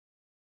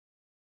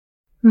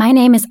My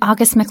name is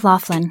August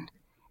McLaughlin,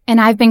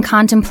 and I've been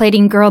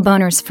contemplating girl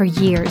boners for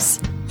years.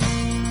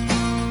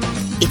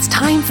 It's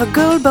time for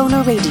Girl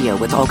Boner Radio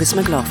with August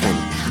McLaughlin.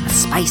 A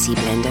spicy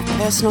blend of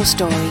personal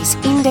stories,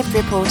 in-depth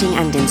reporting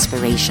and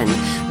inspiration.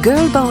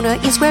 Girl Boner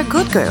is where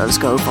good girls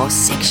go for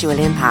sexual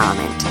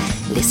empowerment.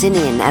 Listen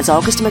in as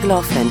August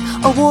McLaughlin,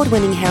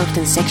 award-winning health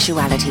and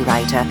sexuality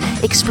writer,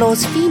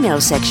 explores female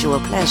sexual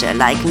pleasure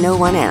like no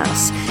one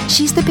else.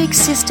 She's the big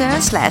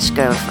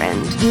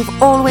sister/girlfriend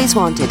you've always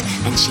wanted,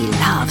 and she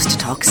loves to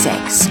talk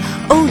sex.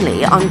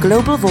 Only on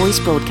Global Voice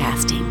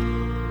Broadcasting.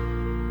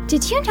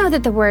 Did you know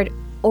that the word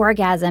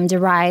orgasm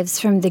derives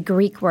from the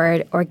Greek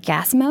word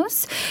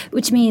orgasmos,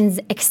 which means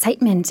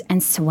excitement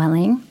and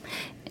swelling?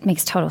 It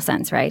makes total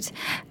sense, right?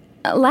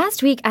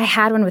 Last week, I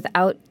had one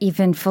without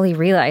even fully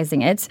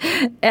realizing it,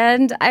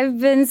 and I've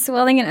been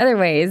swelling in other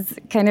ways,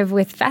 kind of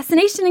with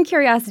fascination and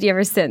curiosity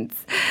ever since.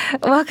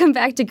 Welcome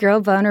back to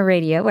Girl Boner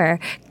Radio, where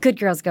good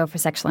girls go for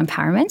sexual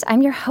empowerment.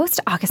 I'm your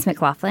host, August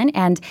McLaughlin,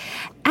 and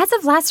as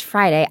of last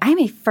Friday, I'm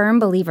a firm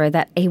believer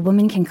that a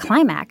woman can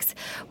climax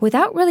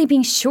without really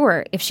being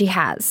sure if she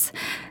has.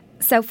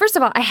 So first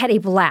of all, I had a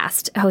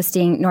blast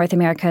hosting North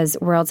America's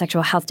World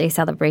Sexual Health Day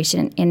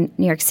celebration in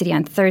New York City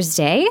on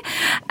Thursday.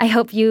 I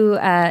hope you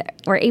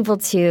were able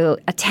to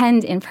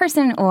attend in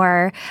person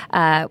or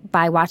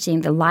by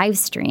watching the live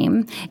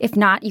stream. If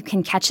not, you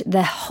can catch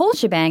the whole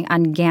shebang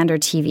on Gander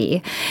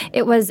TV.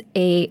 It was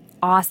a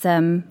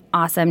awesome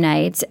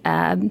night.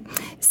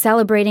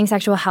 Celebrating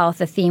sexual health,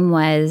 the theme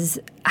was,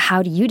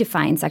 how do you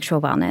define sexual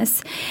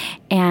wellness?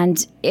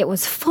 And it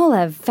was full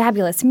of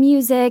fabulous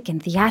music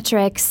and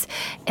theatrics.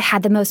 It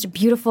had the most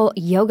beautiful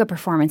yoga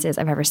performances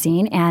I've ever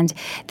seen. And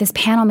this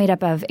panel made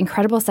up of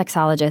incredible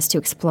sexologists who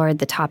explored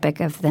the topic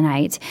of the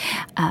night.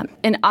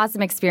 An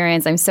awesome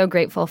experience I'm so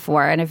grateful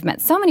for. And I've met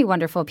so many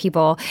wonderful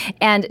people.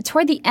 And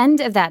toward the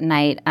end of that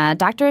night,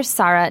 Dr.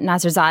 Sara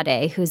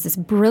Nazarzadeh, who's this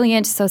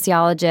brilliant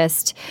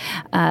sociologist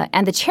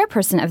and the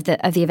chairperson of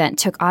the event,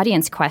 took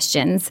audience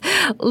questions.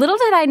 Little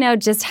did I know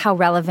just how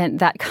relevant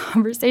that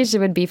conversation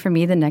would be for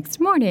me the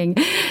next morning.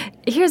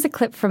 Here's a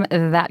clip from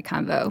that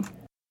convo.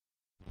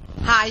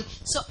 Hi.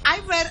 So I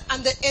read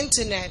on the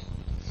internet,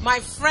 my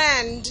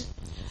friend's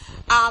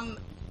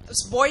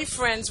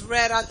boyfriend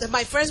read on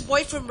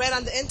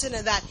the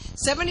internet that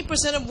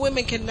 70% of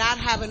women cannot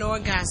have an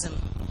orgasm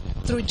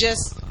through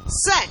just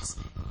sex.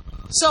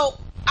 So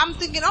I'm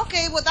thinking,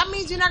 okay, well, that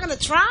means you're not going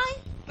to try?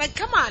 Like,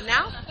 come on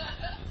now.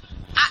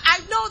 I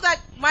know that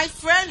my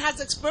friend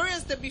has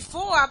experienced it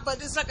before, but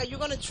it's like, are you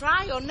going to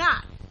try or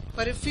not?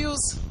 But it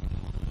feels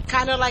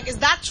kind of like, is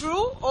that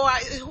true? Or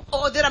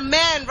did a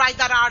man write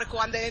that article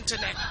on the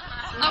internet?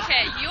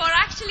 Okay, you are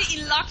actually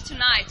in luck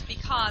tonight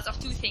because of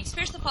two things.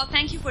 First of all,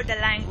 thank you for the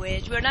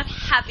language. We are not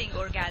having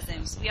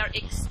orgasms. We are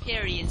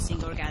experiencing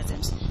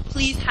orgasms.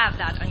 Please have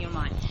that on your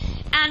mind.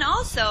 And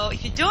also,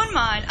 if you don't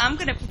mind, I'm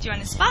going to put you on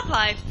the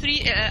spotlight.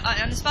 Three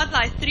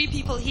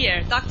people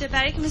here: Dr.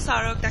 Barik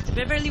Misarok, Dr.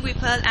 Beverly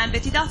Whipple, and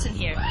Betty Dotson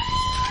here.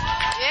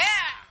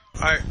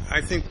 Yeah. I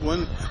think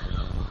one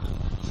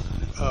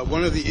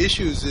of the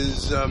issues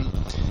is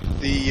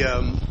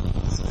the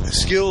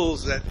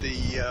skills that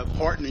the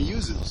partner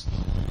uses.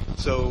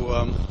 So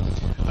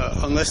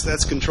unless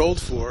that's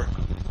controlled for,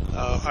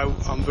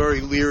 I'm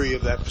very leery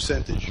of that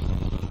percentage.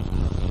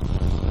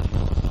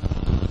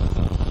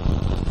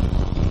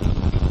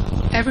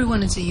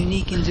 Everyone is a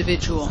unique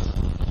individual,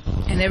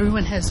 and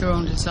everyone has their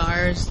own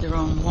desires, their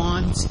own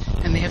wants,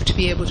 and they have to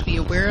be able to be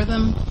aware of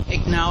them,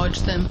 acknowledge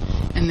them,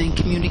 and then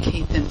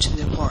communicate them to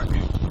their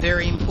partner.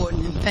 Very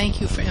important, and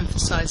thank you for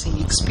emphasizing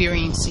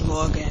experiencing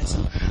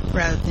orgasm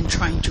rather than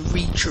trying to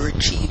reach or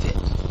achieve it.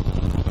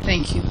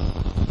 Thank you.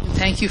 And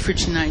thank you for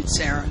tonight,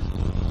 Sarah.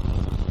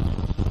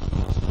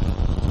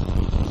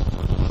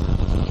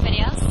 Anybody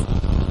else?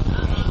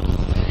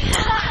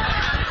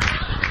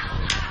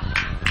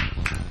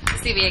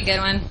 This will be a good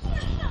one.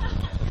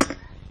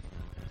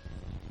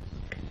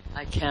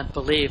 I can't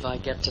believe I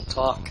get to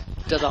talk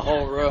to the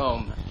whole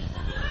room.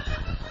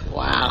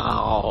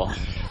 Wow.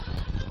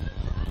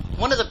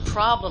 One of the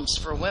problems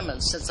for women,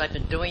 since I've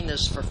been doing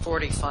this for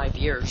 45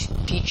 years,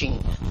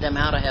 teaching them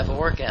how to have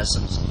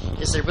orgasms,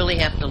 is they really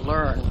have to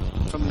learn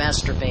from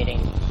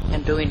masturbating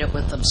and doing it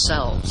with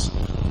themselves.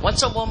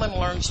 Once a woman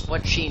learns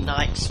what she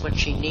likes, what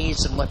she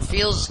needs, and what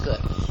feels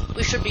good,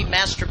 we should be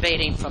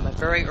masturbating from a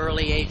very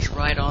early age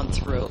right on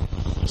through,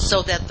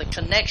 so that the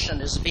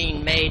connection is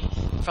being made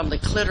from the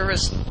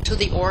clitoris to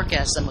the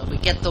orgasm, and we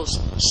get those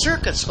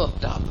circuits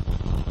hooked up.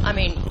 I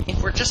mean,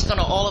 if we're just going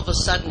to all of a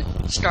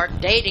sudden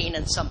start dating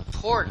and some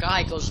poor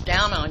guy goes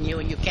down on you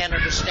and you can't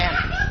understand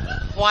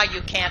why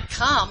you can't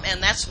come,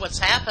 and that's what's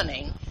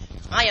happening.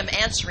 I am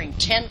answering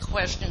 10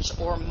 questions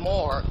or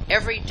more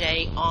every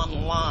day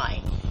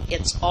online.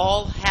 It's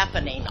all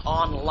happening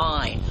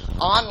online.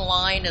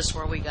 Online is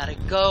where we got to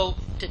go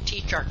to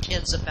teach our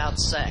kids about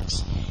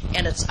sex.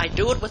 And I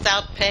do it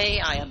without pay.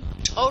 I am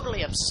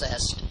totally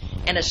obsessed.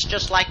 And it's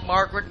just like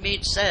Margaret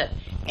Mead said,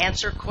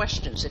 answer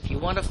questions. If you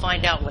want to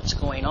find out what's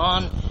going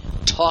on,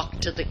 talk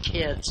to the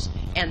kids.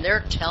 And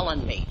they're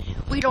telling me.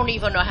 We don't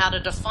even know how to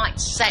define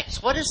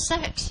sex. What is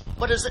sex?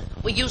 What is it?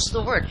 We use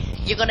the word.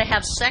 You're going to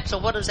have sex, or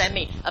what does that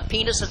mean? A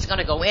penis that's going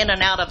to go in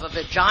and out of a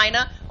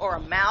vagina or a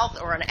mouth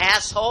or an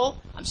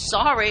asshole? I'm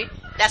sorry.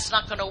 That's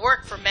not going to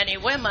work for many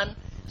women.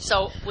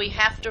 So we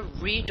have to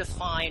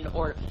redefine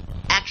or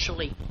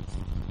actually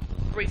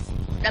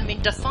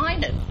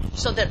define it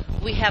so that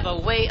we have a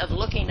way of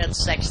looking at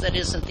sex that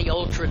isn't the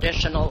old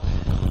traditional,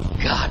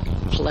 God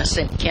bless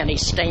him, can he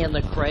stay in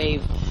the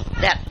grave?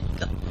 That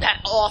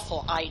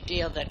awful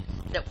idea that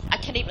I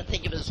can't even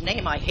think of his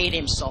name. I hate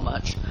him so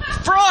much.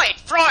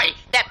 Freud,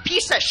 that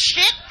piece of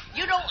shit.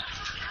 You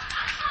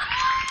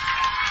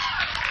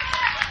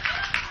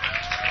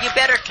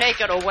better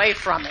take it away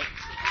from me.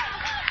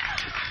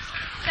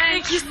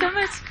 Thank you so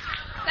much.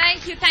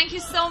 Thank you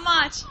so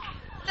much.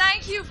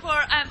 Thank you for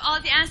all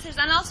the answers,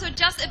 and also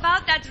just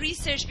about that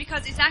research,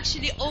 because it's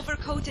actually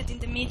overcoated in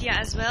the media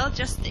as well.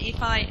 Just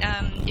if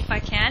I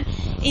can,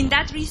 in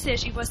that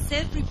research, it was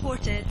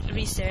self-reported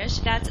research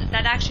that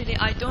actually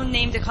I don't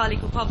name the colleague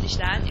who published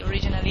that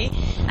originally,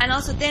 and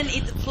also then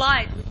it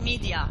applied with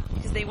media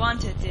because they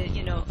wanted the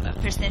a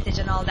percentage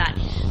and all that.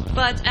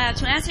 But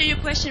to answer your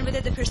question whether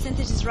the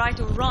percentage is right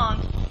or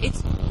wrong,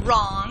 it's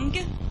wrong.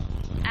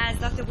 As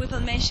Dr. Whipple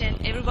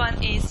mentioned,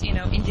 everyone is,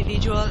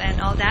 individual and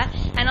all that.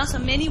 And also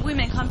many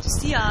women come to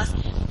see us,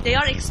 they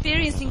are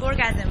experiencing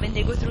orgasm when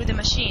they go through the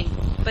machine.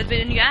 But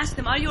when you ask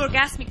them, are you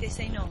orgasmic? They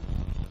say no.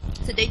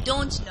 So they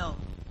don't know.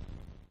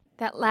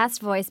 That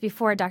last voice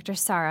before Dr.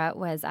 Sarah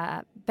was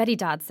Betty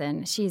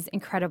Dodson. She's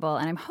incredible,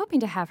 and I'm hoping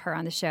to have her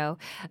on the show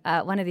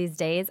one of these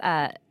days.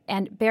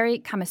 And Barry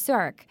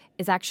Komisaruk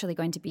is actually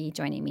going to be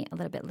joining me a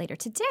little bit later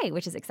today,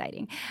 which is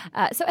exciting.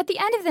 So at the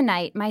end of the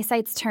night, my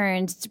sights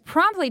turned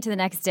promptly to the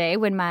next day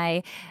when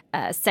my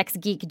sex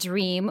geek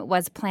dream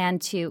was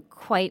planned to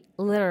quite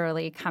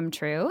literally come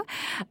true.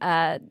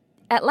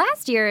 At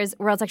last year's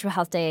World Sexual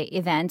Health Day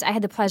event, I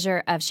had the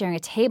pleasure of sharing a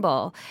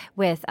table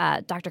with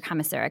Dr.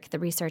 Komisaruk, the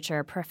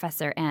researcher,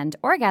 professor, and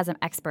orgasm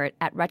expert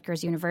at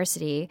Rutgers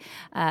University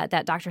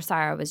that Dr.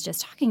 Sarah was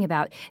just talking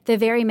about, the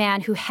very man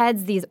who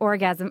heads these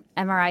orgasm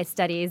MRI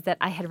studies that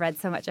I had read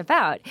so much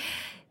about.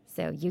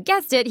 So you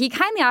guessed it, he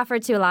kindly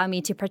offered to allow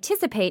me to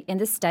participate in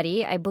this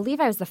study. I believe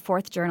I was the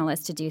fourth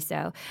journalist to do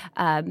so,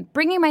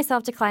 bringing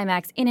myself to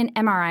climax in an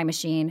MRI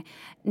machine.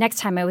 Next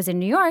time I was in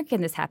New York,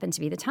 and this happened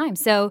to be the time.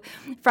 So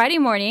Friday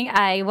morning,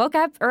 I woke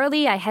up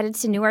early. I headed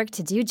to Newark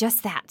to do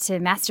just that, to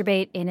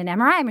masturbate in an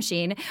MRI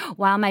machine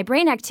while my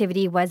brain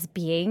activity was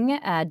being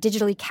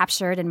digitally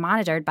captured and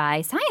monitored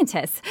by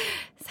scientists.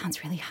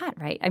 Sounds really hot,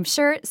 right? I'm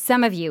sure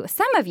some of you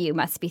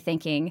must be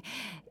thinking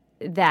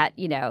that,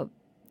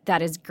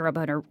 that is girl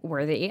boner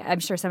worthy. I'm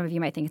sure some of you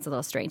might think it's a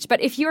little strange.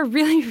 But if you're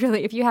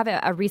if you have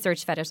a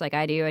research fetish like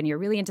I do and you're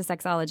really into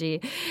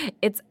sexology,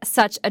 it's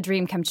such a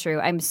dream come true.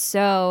 I'm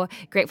so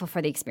grateful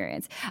for the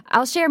experience.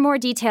 I'll share more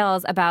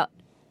details about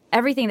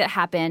everything that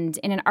happened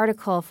in an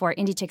article for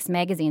Indie Chicks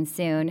magazine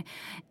soon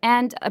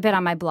and a bit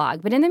on my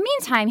blog. But in the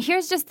meantime,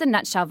 here's just the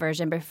nutshell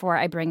version before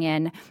I bring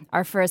in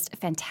our first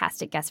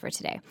fantastic guest for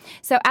today.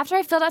 So after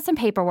I filled out some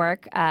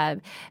paperwork,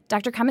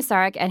 Dr.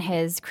 Komisaruk and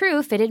his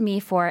crew fitted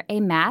me for a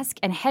mask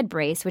and head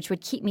brace, which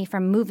would keep me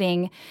from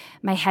moving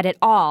my head at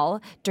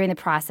all during the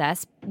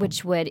process,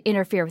 which would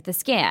interfere with the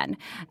scan.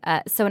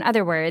 So in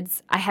other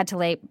words, I had to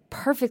lay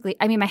perfectly,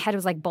 my head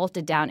was like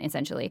bolted down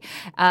essentially.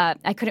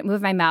 I couldn't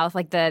move my mouth.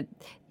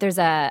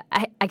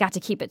 I got to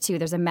keep it too.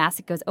 There's a mask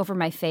that goes over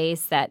my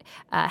face that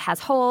has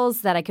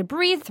holes that I could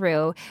breathe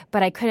through,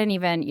 but I couldn't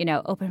even,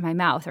 open my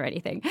mouth or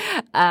anything.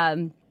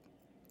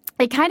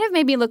 It kind of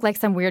made me look like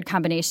some weird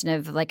combination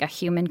of like a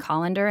human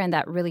colander and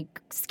that really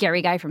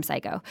scary guy from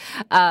Psycho.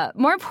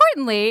 More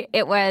importantly,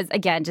 it was,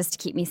 again, just to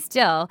keep me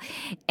still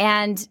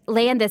and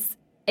lay in this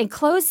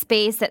enclosed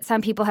space that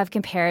some people have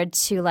compared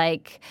to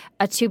like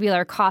a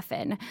tubular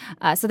coffin.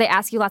 So they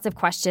ask you lots of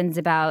questions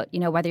about,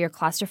 whether you're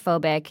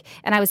claustrophobic.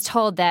 And I was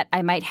told that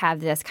I might have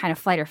this kind of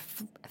fight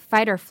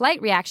or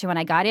flight reaction when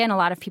I got in. A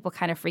lot of people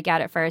kind of freak out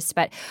at first,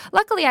 but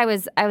luckily I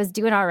was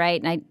doing all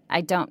right, and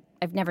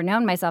I've never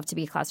known myself to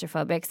be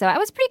claustrophobic, so I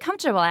was pretty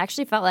comfortable. I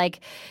actually felt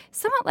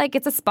somewhat like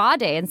it's a spa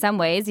day in some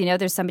ways.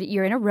 There's somebody,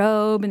 you're in a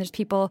robe, and there's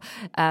people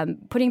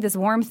putting this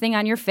warm thing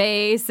on your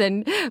face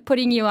and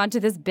putting you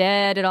onto this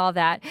bed and all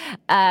that.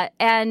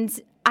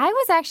 And I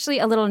was actually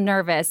a little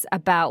nervous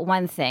about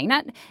one thing,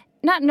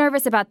 not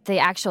nervous about the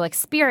actual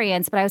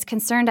experience, but I was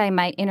concerned I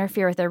might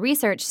interfere with their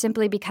research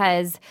simply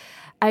because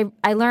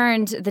I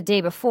learned the day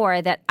before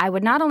that I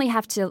would not only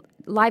have to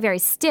lie very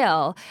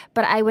still,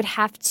 but I would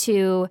have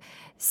to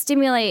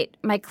stimulate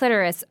my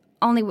clitoris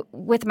only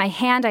with my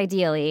hand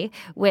ideally,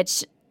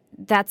 which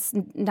that's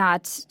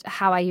not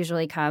how I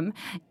usually come.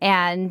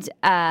 And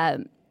they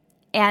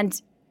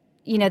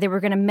were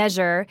going to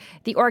measure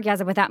the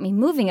orgasm without me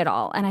moving at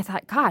all. And I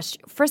thought, gosh,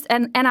 first,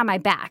 and on my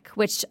back,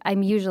 which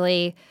I'm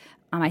usually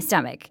on my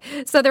stomach.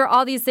 So there are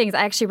all these things.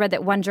 I actually read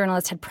that one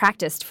journalist had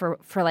practiced for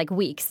like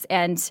weeks.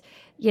 And,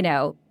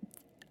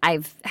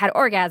 I've had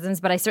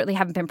orgasms, but I certainly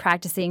haven't been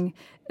practicing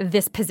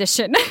this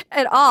position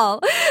at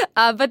all.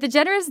 But the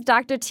generous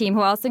doctor team,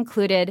 who also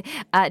included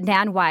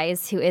Nan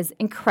Wise, who is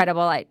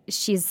incredible.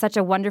 She's such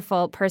a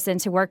wonderful person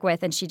to work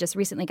with, and she just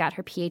recently got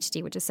her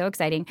PhD, which is so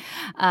exciting.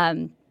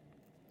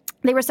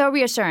 They were so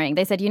reassuring.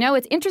 They said,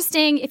 it's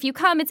interesting if you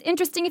come. It's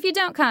interesting if you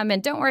don't come.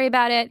 And don't worry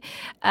about it.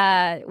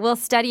 We'll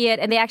study it.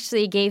 And they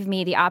actually gave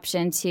me the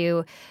option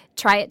to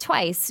try it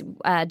twice,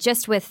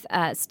 just with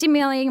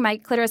stimulating my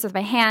clitoris with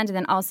my hand and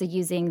then also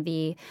using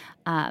the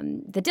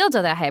dildo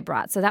that I had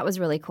brought. So that was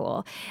really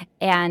cool.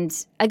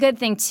 And a good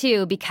thing,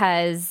 too,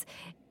 because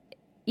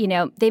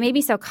they made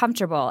me so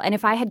comfortable. And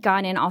if I had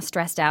gone in all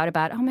stressed out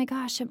about, oh my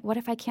gosh, what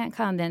if I can't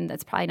come? Then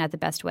that's probably not the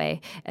best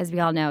way, as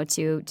we all know,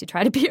 to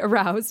try to be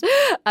aroused.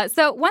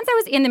 So once I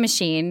was in the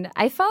machine,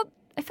 I felt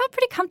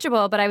pretty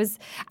comfortable, but I was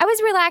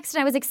relaxed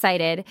and I was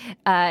excited.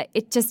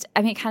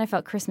 It kind of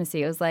felt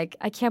Christmassy. It was like,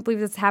 I can't believe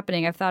this is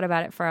happening. I've thought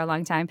about it for a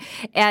long time.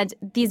 And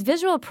these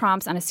visual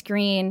prompts on a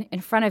screen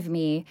in front of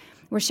me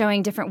were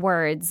showing different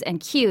words and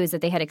cues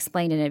that they had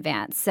explained in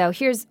advance. So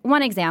here's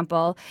one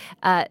example.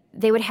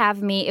 They would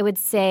have me, it would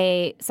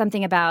say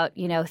something about,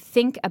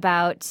 think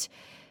about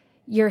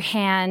your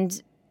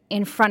hand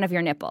in front of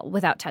your nipple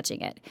without touching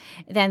it.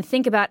 Then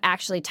think about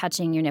actually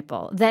touching your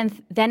nipple.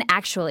 Then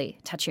actually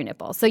touch your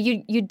nipple. So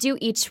you do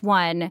each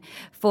one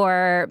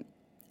for,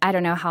 I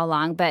don't know how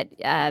long, but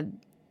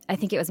I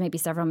think it was maybe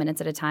several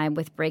minutes at a time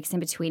with breaks in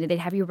between. And they'd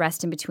have you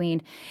rest in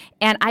between.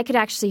 And I could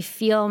actually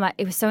feel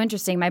it was so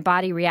interesting, my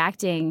body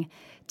reacting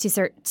to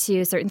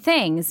certain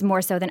things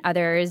more so than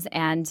others.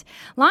 And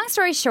long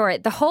story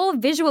short, the whole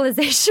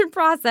visualization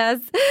process,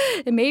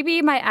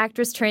 maybe my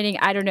actress training,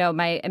 I don't know,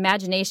 my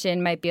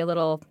imagination might be a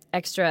little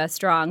extra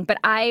strong, but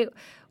I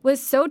was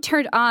so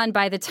turned on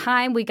by the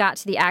time we got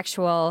to the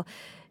actual,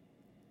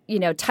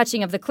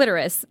 touching of the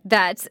clitoris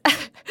that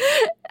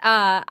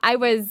I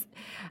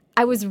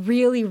was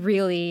really,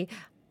 really,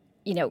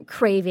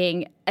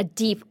 craving a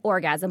deep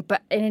orgasm,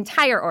 but an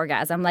entire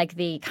orgasm, like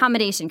the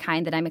combination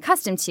kind that I'm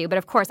accustomed to. But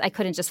of course, I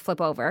couldn't just flip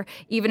over,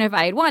 even if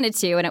I had wanted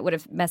to, and it would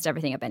have messed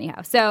everything up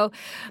anyhow. So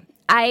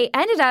I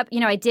ended up,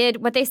 I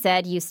did what they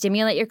said, you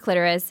stimulate your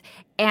clitoris,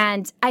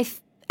 and I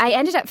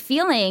ended up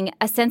feeling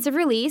a sense of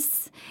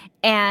release,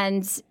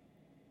 and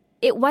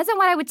it wasn't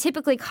what I would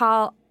typically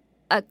call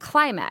a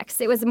climax.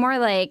 It was more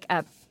like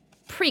a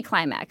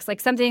pre-climax, like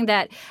something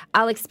that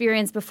I'll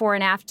experience before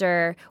and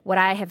after what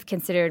I have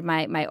considered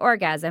my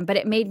orgasm, but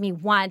it made me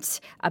want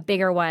a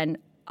bigger one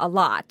a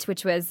lot,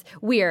 which was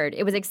weird.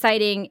 It was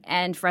exciting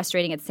and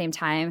frustrating at the same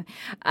time.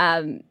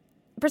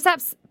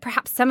 Perhaps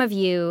some of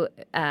you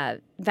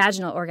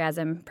vaginal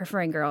orgasm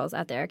preferring girls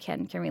out there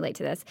can relate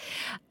to this.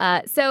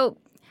 So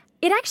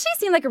it actually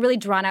seemed like a really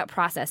drawn out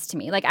process to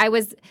me. Like I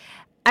was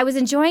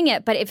enjoying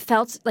it, but it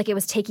felt like it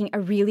was taking a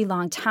really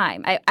long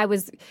time. I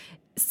was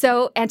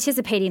so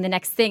anticipating the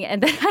next thing,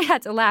 and then I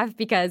had to laugh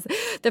because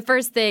the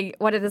first thing,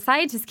 one of the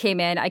scientists came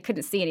in, I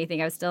couldn't see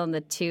anything, I was still in the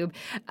tube,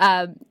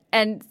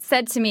 and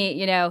said to me,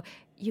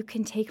 you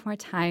can take more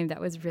time, that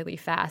was really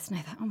fast. And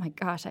I thought, oh my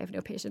gosh, I have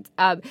no patience.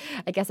 I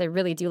guess I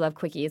really do love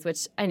quickies,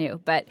 which I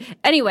knew. But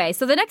anyway,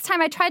 so the next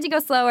time I tried to go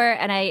slower,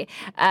 and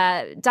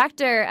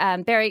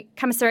Dr. Barry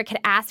Komisarek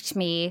had asked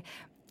me,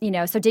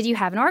 so did you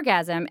have an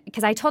orgasm?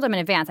 Because I told him in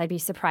advance I'd be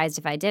surprised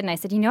if I did. And I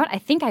said, you know what? I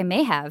think I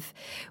may have,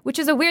 which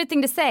is a weird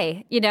thing to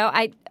say.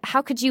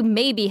 How could you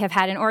maybe have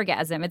had an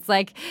orgasm? It's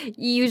like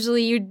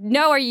usually you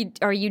know or you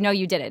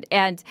didn't.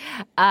 And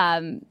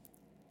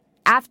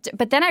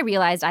but then I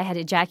realized I had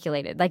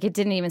ejaculated. Like it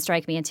didn't even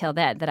strike me until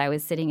then that I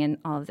was sitting in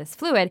all of this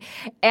fluid.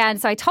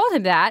 And so I told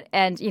him that,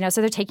 and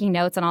so they're taking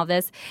notes on all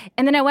this.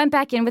 And then I went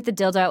back in with the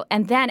dildo,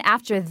 and then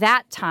after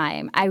that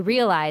time, I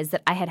realized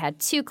that I had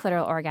 2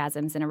 clitoral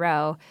orgasms in a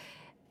row,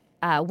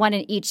 one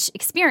in each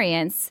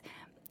experience,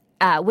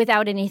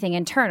 without anything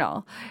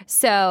internal.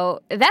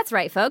 So that's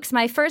right, folks.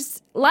 My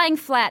first lying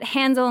flat,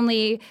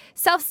 hands-only,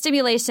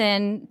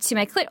 self-stimulation to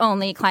my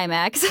clit-only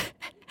climax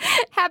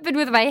happened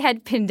with my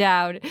head pinned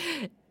down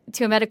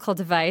to a medical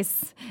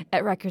device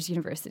at Rutgers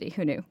University.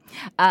 Who knew?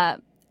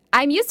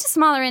 I'm used to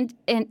smaller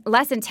and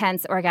less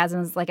intense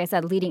orgasms, like I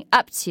said, leading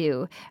up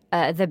to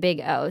the big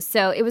O.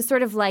 So it was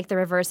sort of like the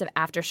reverse of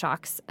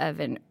aftershocks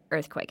of an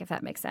earthquake, if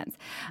that makes sense.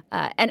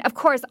 And of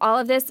course,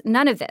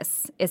 none of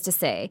this is to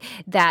say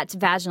that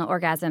vaginal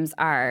orgasms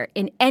are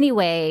in any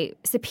way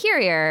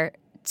superior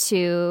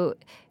to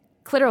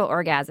clitoral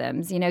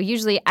orgasms.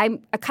 Usually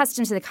I'm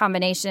accustomed to the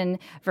combination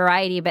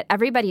variety, but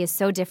everybody is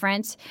so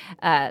different.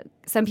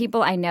 Some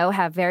people I know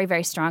have very,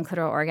 very strong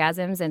clitoral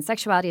orgasms, and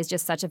sexuality is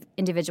just such an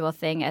individual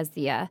thing, as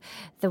the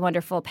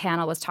wonderful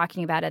panel was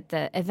talking about at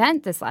the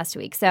event this last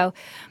week. So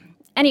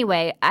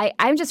anyway,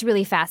 I'm just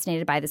really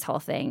fascinated by this whole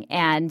thing,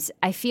 and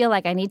I feel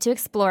like I need to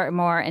explore it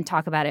more and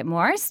talk about it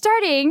more,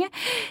 starting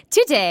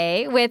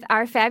today with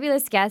our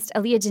fabulous guest,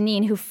 Aaliyah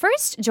Janine, who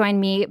first joined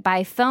me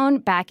by phone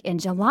back in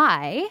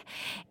July,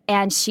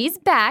 and she's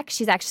back.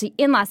 She's actually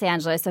in Los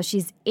Angeles, so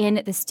she's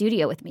in the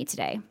studio with me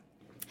today.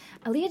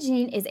 Aaliyah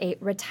Janine is a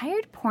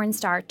retired porn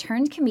star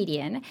turned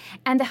comedian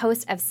and the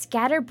host of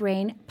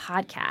Scatterbrain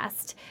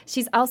podcast.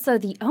 She's also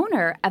the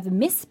owner of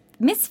Miss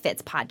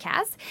Misfits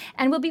podcast.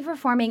 And we'll be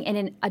performing in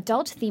an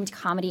adult-themed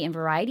comedy and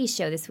variety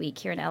show this week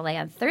here in LA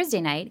on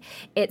Thursday night.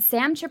 It's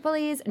Sam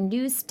Tripoli's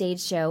new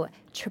stage show,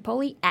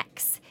 Tripoli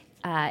X.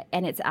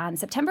 And it's on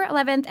September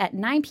 11th at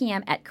 9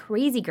 p.m. at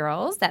Crazy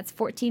Girls. That's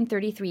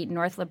 1433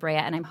 North La Brea,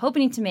 and I'm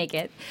hoping to make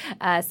it.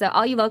 So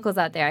all you locals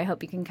out there, I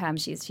hope you can come.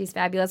 She's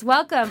fabulous.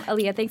 Welcome,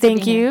 Aaliyah. Thanks for being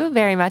here. Thank you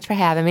very much for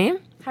having me.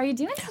 How are you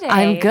doing today?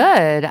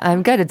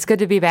 I'm good. It's good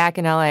to be back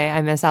in LA.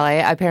 I miss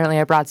LA. Apparently,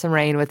 I brought some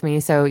rain with me,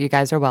 so you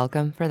guys are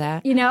welcome for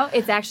that. You know,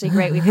 it's actually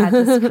great. We've had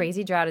this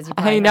crazy drought, as you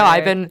probably I know. heard.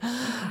 I've been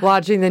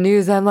watching the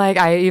news. I'm like,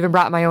 I even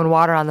brought my own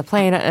water on the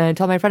plane, and I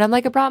told my friend, I'm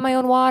like, I brought my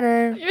own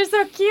water. You're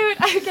so cute.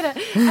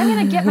 I'm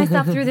gonna get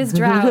myself through this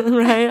drought.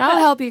 Right? I'll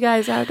help you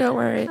guys out. Don't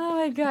worry. Oh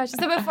my gosh.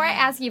 So before I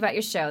ask you about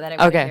your show that I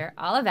want to hear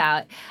all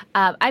about,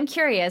 I'm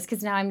curious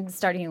because now I'm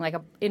starting like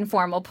an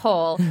informal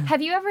poll.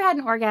 Have you ever had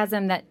an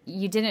orgasm that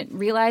you didn't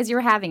realize you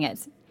were having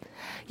it?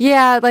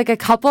 Yeah, like a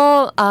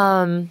couple.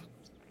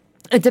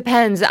 It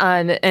depends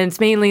on, and it's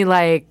mainly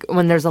like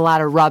when there's a lot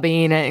of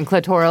rubbing and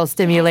clitoral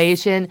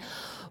stimulation.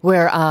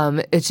 Where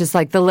it's just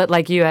like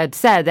like you had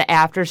said, the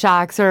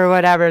aftershocks or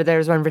whatever.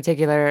 There's one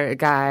particular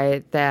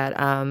guy that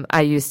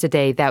I used to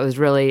date that was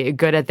really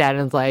good at that,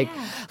 and like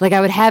I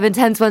would have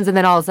intense ones, and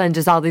then all of a sudden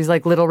just all these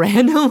like little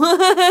random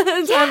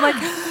ones. Yeah. I'm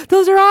like,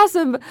 those are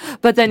awesome.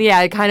 But then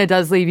it kind of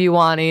does leave you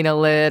wanting a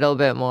little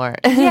bit more.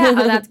 Yeah,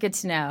 oh, that's good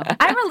to know.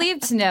 I'm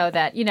relieved to know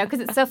that, because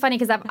it's so funny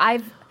because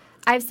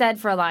I've said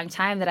for a long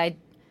time that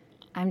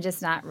I'm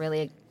just not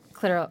really a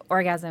clitoral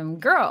orgasm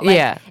girl.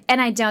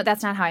 And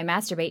that's not how I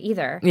masturbate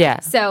either. Yeah.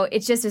 So it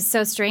just is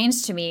so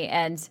strange to me.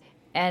 And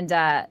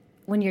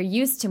when you're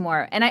used to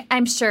more, and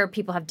I'm sure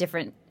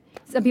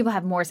some people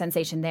have more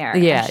sensation there.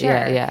 Yeah, I'm sure.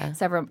 yeah.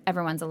 So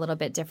everyone's a little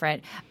bit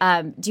different.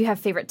 Do you have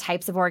favorite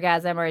types of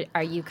orgasm, or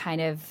are you kind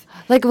of...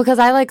 Like, because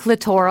I like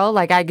clitoral,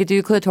 like I could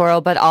do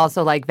clitoral, but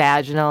also like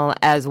vaginal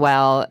as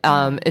well.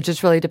 It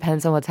just really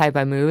depends on what type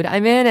of mood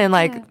I'm in.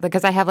 And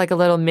because I have like a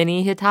little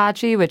mini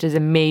Hitachi, which is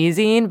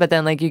amazing, but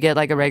then like you get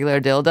like a regular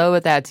dildo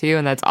with that too.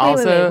 And that's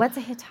Wait. What's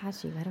a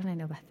Hitachi? Why don't I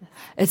know about this?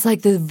 It's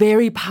like the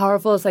very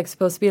powerful, it's like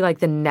supposed to be like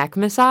the neck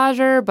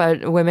massager,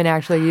 but women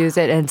actually use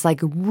it, and it's like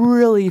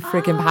really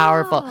freaking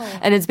powerful.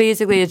 And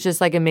it's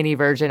just like a mini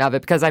version of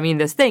it, because I mean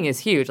this thing is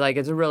huge, like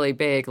it's a really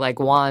big like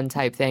wand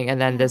type thing,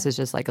 and then this is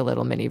just like a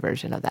little mini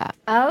version of that.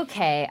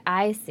 Okay,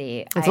 I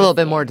see. It's a little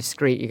bit more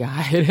discreet, you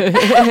guys. So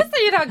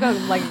you don't go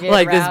like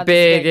this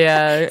big,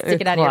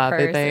 stick it out of your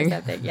purse thing. Or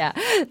something. Yeah,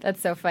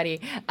 that's so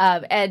funny.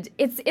 And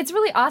it's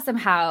really awesome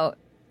how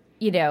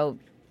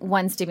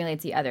one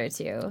stimulates the other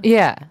too.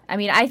 Yeah. I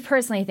mean, I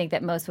personally think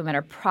that most women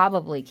are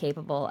probably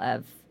capable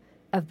of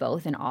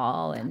both and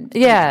all. And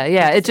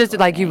it's just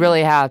like you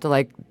really have to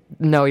like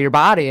know your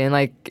body, and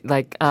like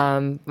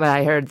when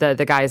I heard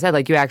the guy said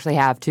like you actually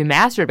have to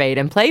masturbate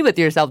and play with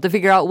yourself to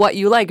figure out what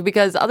you like,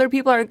 because other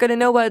people aren't going to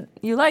know what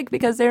you like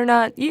because they're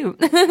not you.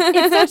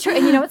 It's so true.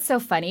 And what's so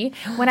funny?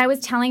 When I was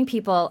telling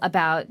people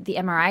about the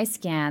MRI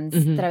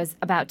scans that I was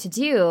about to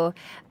do,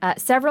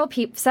 several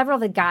of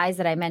the guys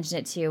that I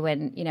mentioned it to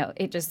when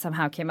it just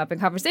somehow came up in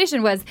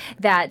conversation was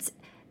that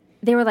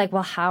they were like,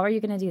 well, how are you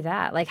going to do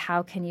that? Like,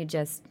 how can you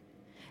just...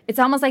 It's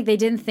almost like they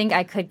didn't think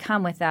I could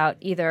come without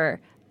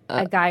either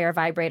a guy or a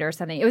vibrator or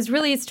something. It was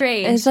really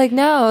strange. It's like,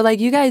 no, like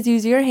you guys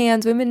use your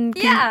hands. Women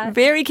can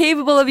very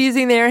capable of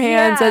using their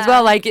hands as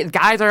well. Like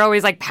guys are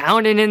always like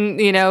pounding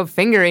and,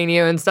 fingering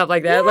you and stuff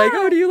like that. Yeah. Like,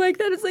 oh, do you like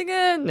that? It's like,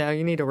 no,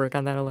 you need to work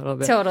on that a little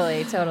bit.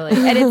 Totally.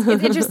 And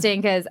it's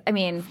interesting because, I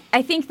mean,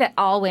 I think that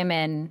all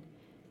women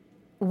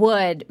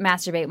would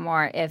masturbate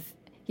more if...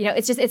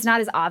 it's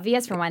not as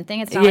obvious for one thing.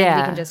 It's not like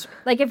we can just,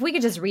 like, if we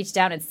could just reach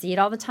down and see it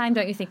all the time,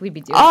 don't you think we'd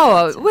be doing it?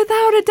 Oh,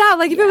 without a doubt.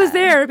 Like, if it was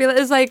there,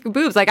 it's like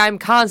boobs. Like, I'm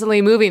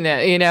constantly moving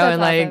it, and awesome.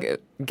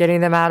 like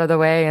getting them out of the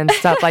way and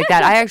stuff like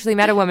that. I actually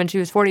met a woman, she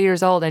was 40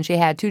 years old, and she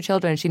had 2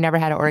 children, and she never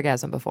had an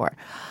orgasm before.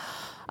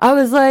 I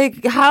was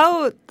like,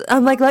 how?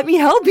 I'm like, let me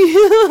help you.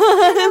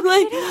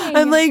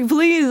 I'm like,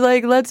 please,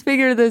 like, let's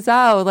figure this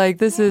out. Like,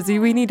 this is,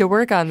 we need to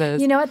work on this.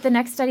 You know what? The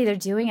next study they're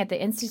doing at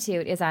the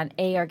Institute is on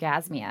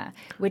aorgasmia,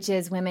 which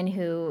is women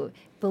who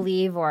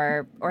believe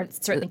or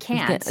certainly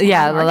can't.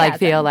 Yeah, like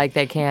feel like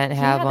they can't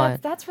have one.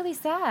 That's really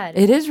sad.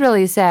 It is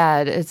really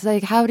sad. It's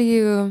like, how do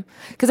you...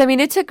 Because, I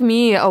mean, it took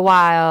me a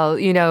while,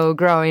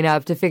 growing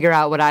up to figure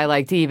out what I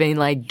like to even,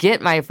 like,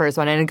 get my first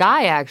one. And a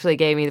guy actually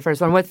gave me the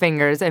first one with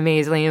fingers,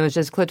 amazingly. It was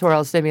just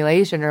clitoral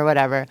stimulation or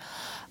whatever.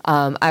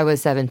 I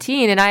was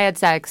 17, and I had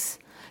sex,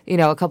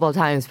 a couple of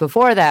times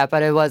before that,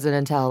 but it wasn't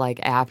until, like,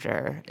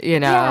 after,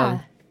 Yeah.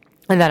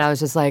 And then I was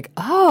just like,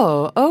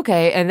 oh,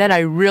 okay. And then I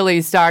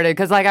really started,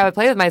 because like I would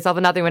play with myself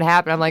and nothing would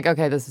happen. I'm like,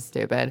 okay, this is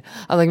stupid.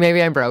 I'm like,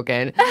 maybe I'm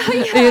broken.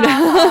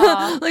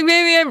 Like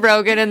maybe I'm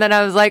broken. And then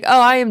I was like, oh,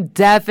 I am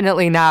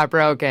definitely not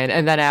broken.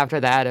 And then after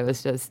that, it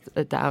was just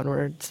a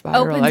downward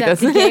spiral. Opens up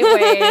the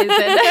gateways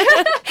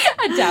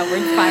and a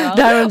downward spiral.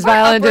 Downward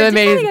spiral into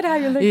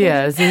amazing.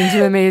 Yes,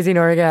 into amazing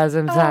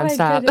orgasms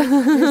nonstop.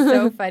 You're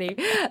so funny.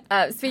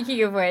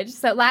 Speaking of which,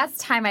 so last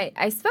time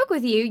I spoke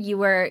with you,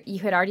 you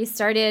had already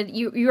started.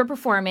 You were performing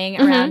performing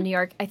around New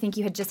York. I think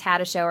you had just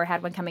had a show or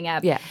had one coming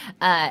up. Yeah.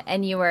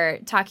 And you were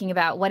talking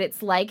about what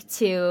it's like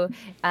to,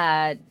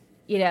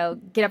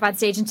 get up on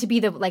stage and to be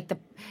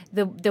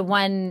the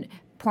one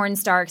porn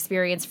star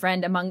experience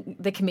friend among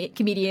the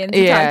comedians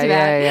you talked about.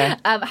 Yeah.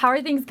 How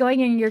are things going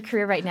in your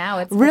career right now?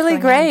 What's really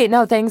going great. on?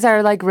 No, things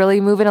are like really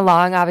moving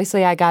along.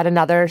 Obviously, I got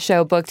another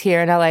show booked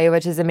here in LA,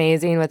 which is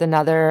amazing, with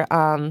another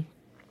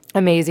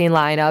amazing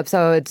lineup.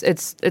 So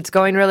it's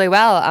going really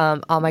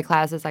well. All my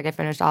classes, like I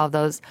finished all of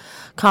those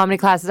comedy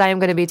classes. I am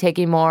going to be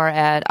taking more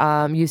at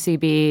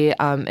UCB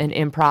and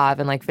improv,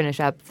 and like finish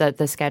up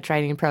the sketch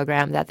writing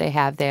program that they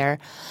have there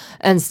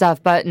and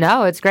stuff. But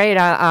no, it's great.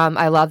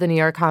 I love the New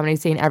York comedy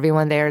scene.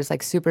 Everyone there is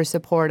like super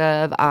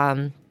supportive.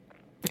 And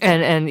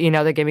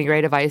they give me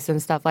great advice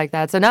and stuff like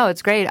that. So no,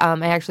 it's great.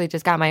 I actually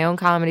just got my own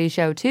comedy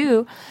show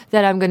too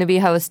that I'm going to be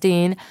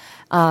hosting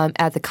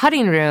at the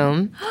Cutting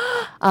Room.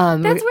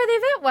 That's where the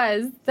event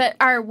was,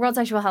 our World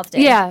Sexual Health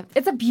Day. Yeah.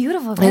 It's a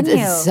beautiful venue.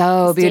 It's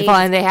so beautiful,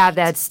 and they have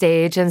that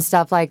stage and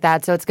stuff like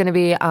that. So it's going to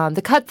be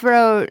the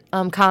Cutthroat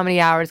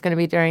Comedy Hour is going to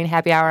be during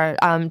happy hour,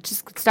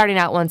 just starting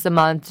out once a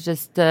month,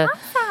 just to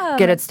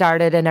get it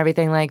started and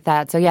everything like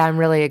that. So yeah, I'm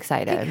really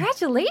excited.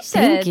 Congratulations.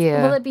 Thank you.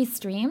 Will it be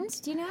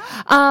streamed? Do you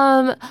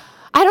know?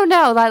 I don't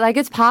know. Like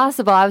it's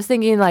possible. I was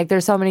thinking like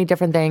there's so many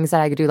different things that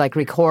I could do, like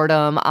record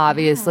them,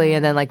 obviously,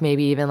 and then like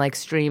maybe even like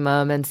stream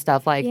them and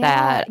stuff like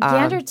that.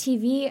 Gander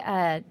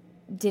TV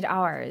did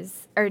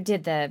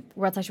the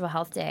World Sexual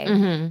Health Day,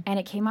 and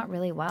it came out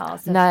really well.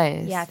 So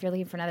nice. If you're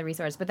looking for another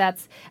resource, but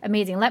that's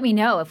amazing. Let me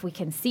know if we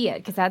can see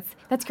it, because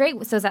that's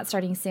great. So is that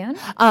starting soon?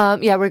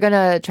 Yeah, we're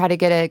gonna try to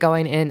get it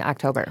going in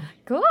October.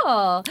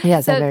 Cool.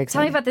 Yes, so I'm very excited.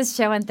 Tell me about this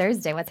show on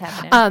Thursday. What's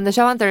happening? The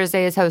show on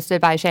Thursday is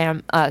hosted by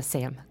Sam,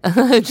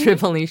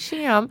 Tripoli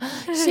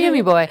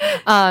Shammy Boy.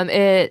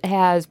 It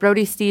has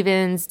Brody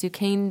Stevens,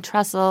 Duquesne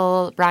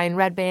Trussell, Brian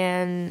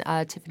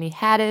Redband, Tiffany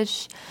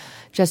Haddish,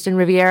 Justin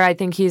Riviera. I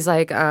think he's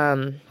like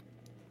a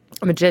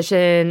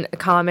magician, a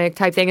comic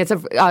type thing. It's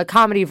a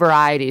comedy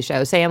variety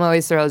show. Sam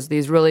always throws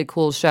these really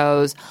cool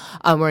shows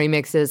where he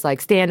mixes like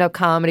stand-up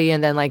comedy,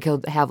 and then like he'll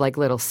have like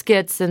little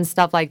skits and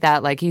stuff like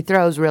that. Like he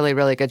throws really,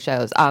 really good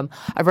shows. I've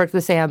worked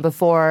with Sam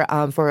before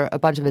for a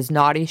bunch of his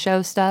naughty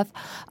show stuff,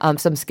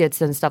 some skits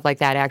and stuff like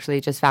that. I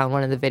actually just found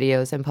one of the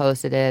videos and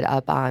posted it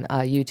up on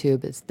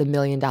YouTube. It's the $1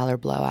 Million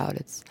Blowout.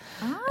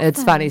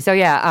 It's funny. So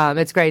yeah,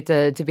 it's great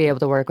to be able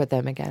to work with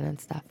them again and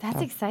stuff.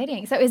 That's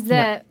exciting. So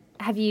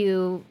have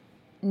you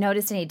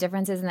noticed any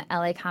differences in the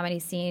LA comedy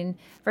scene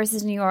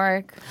versus New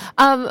York?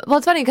 Well,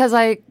 it's funny because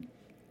like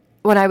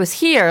when I was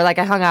here, like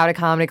I hung out at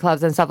comedy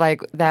clubs and stuff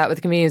like that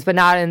with comedians, but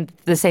not in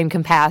the same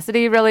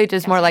capacity, really,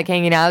 just more like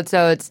hanging out.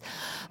 So it's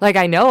like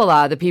I know a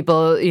lot of the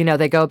people,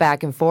 they go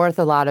back and forth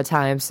a lot of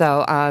times.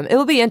 So it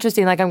will be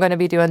interesting. Like I'm going to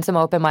be doing some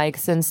open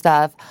mics and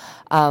stuff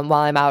while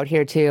I'm out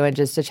here too, and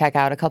just to check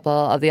out a couple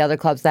of the other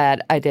clubs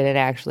that I didn't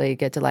actually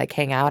get to like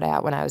hang out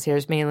at when I was here.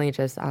 It's mainly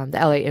just the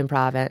LA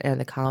Improv and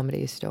the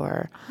Comedy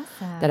Store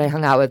that I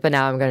hung out with. But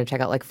now I'm going to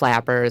check out like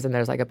Flappers, and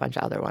there's like a bunch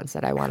of other ones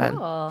that I want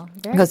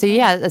to go see.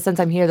 Yeah, since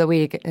I'm here the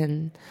week,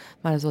 and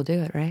might as well do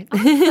it, right?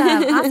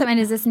 Awesome. And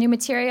is this new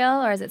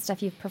material, or is it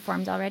stuff you've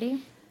performed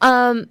already?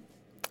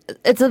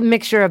 It's a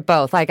mixture of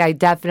both. Like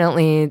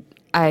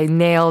I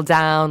nailed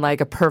down like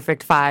a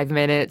perfect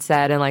 5-minute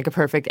set and like a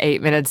perfect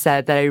 8-minute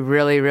set that I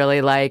really,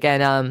 really like.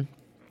 And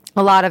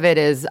a lot of it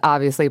is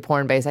obviously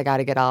porn based. I got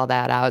to get all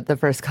that out the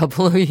first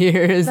couple of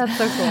years. That's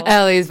so cool.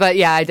 At least. But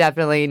yeah, I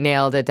definitely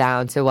nailed it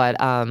down to what,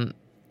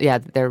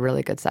 they're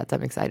really good sets.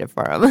 I'm excited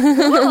for them.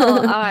 Cool.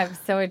 Oh, I'm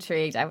so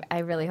intrigued. I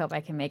really hope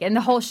I can make it. And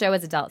the whole show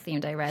is adult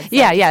themed, I read. So.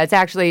 Yeah.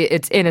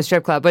 It's in a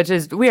strip club, which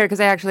is weird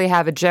because I actually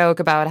have a joke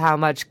about how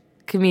much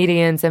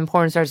comedians and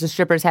porn stars and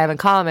strippers have in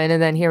common,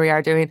 and then here we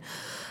are doing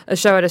a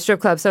show at a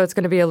strip club, so it's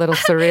going to be a little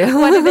surreal.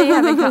 What do they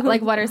have in common?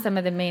 Like, what are some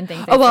of the main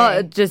things they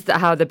say? Just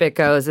how the bit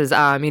goes is,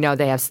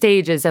 they have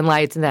stages and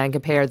lights, and then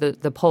compare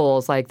the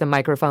poles, like the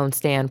microphone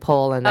stand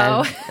pole and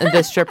then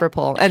the stripper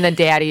pole, and then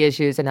daddy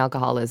issues and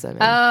alcoholism.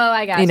 And,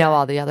 I got you.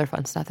 All the other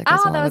fun stuff that goes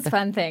along with it. Those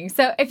fun things.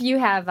 So if you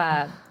have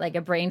like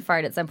a brain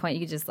fart at some point,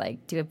 you could just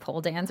like do a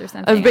pole dance or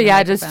something. But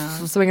yeah,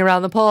 just swing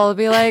around the pole and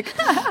be like,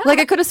 like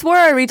I could have swore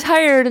I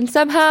retired, and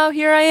somehow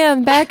here I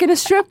am back in a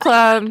strip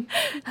club.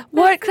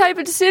 What type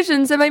of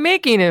decisions am I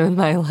making in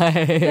my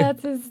life?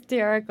 That's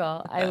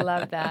hysterical. I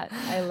love that.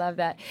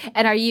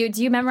 And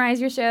do you memorize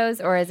your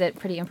shows, or is it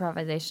pretty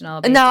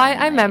improvisational? No,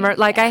 I memorize.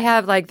 Like I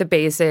have like the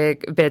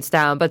basic bits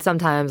down, but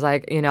sometimes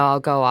like I'll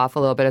go off a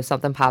little bit if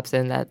something pops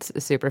in that's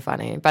super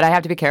funny. But I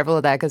have to be careful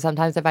with that because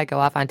sometimes if I go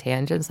off on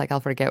tangents, like I'll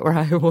forget where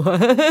I was.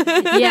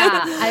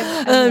 Yeah,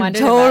 I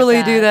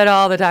totally do that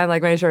all the time,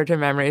 like my short-term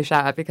memory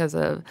shot because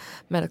of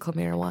medical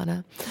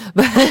marijuana.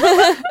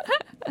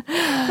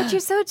 But you're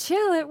so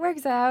chill. It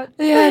works out.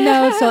 Yeah,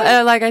 no.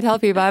 So, like I tell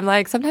people, I'm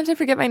like, sometimes I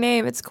forget my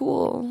name. It's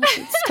cool.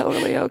 It's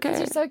totally okay.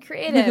 You're so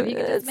creative. You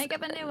can just make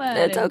up a new one.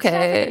 It's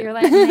okay. Your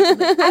life.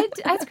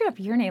 I screwed up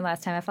your name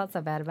last time. I felt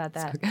so bad about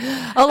that.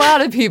 A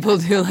lot of people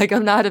do. Like,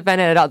 I'm not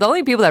offended at all. The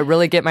only people that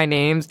really get my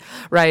names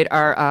right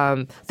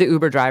are the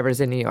Uber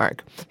drivers in New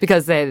York,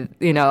 because they,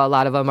 a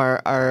lot of them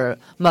are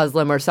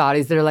Muslim or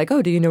Saudis. They're like,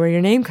 oh, do you know where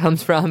your name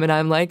comes from? And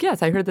I'm like,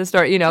 yes, I heard this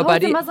story.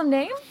 But it's a Muslim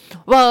name?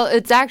 Well,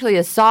 it's actually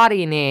a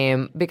Saudi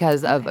name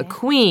because of a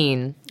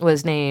queen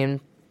was named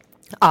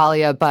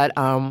Alia, but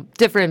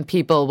different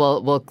people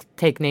will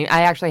take names.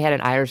 I actually had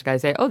an Irish guy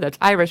say, oh, that's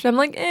Irish. I'm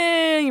like,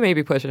 you may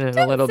be pushing it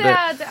a little bit.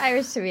 Sounds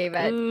Irish to me,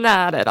 but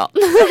not at all.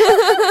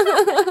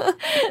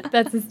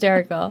 That's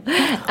hysterical.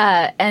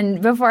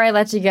 And before I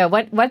let you go,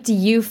 what do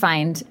you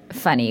find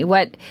funny?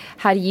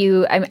 How do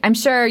you? I'm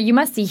sure you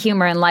must see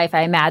humor in life.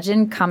 I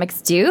imagine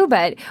comics do,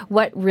 but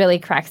what really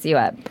cracks you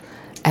up?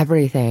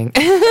 Everything.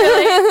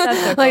 Really? That's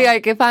so cool. Like,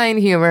 I can find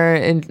humor,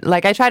 and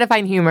I try to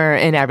find humor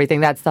in everything.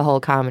 That's the whole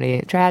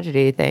comedy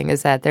tragedy thing,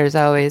 is that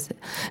if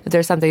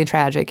there's something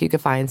tragic, you can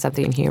find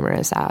something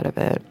humorous out of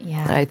it.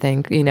 Yeah. I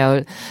think,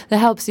 that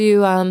helps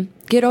you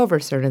get over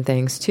certain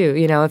things too.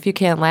 If you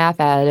can't laugh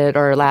at it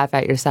or laugh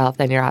at yourself,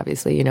 then you're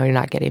obviously, you're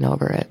not getting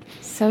over it.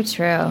 So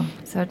true.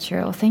 So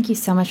true. Well, thank you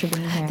so much for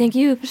being here. Thank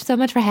you so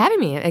much for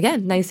having me.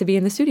 Again, nice to be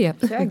in the studio.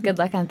 Sure. Good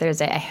luck on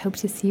Thursday. I hope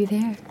to see you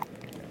there.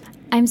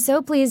 I'm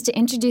so pleased to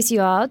introduce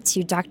you all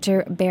to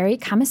Dr. Barry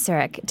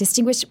Komisarek,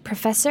 Distinguished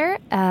Professor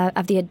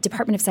of the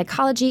Department of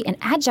Psychology and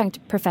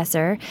Adjunct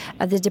Professor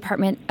of the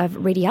Department of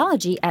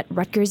Radiology at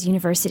Rutgers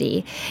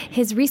University.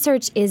 His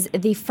research is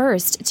the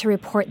first to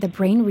report the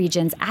brain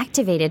regions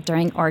activated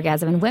during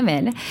orgasm in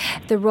women,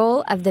 the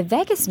role of the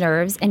vagus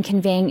nerves in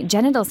conveying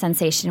genital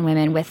sensation in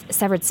women with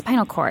severed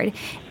spinal cord,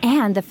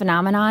 and the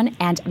phenomenon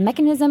and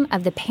mechanism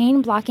of the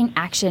pain-blocking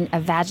action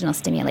of vaginal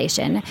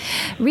stimulation.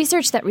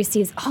 Research that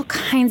receives all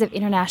kinds of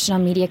international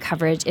media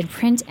coverage in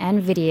print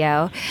and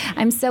video.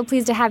 I'm so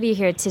pleased to have you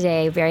here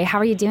today, Barry. How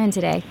are you doing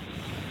today?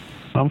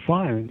 I'm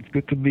fine. It's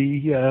good to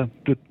be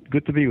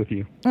good to be with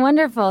you.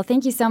 Wonderful.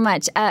 Thank you so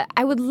much.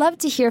 I would love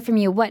to hear from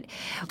you.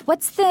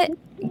 What's the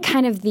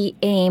kind of the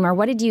aim, or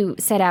what did you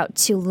set out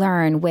to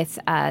learn with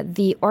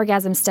the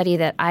orgasm study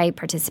that I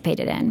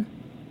participated in?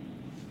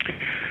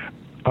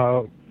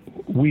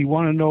 We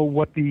want to know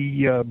what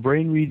the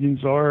brain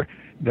regions are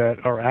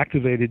that are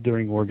activated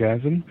during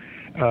orgasm.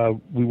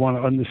 We want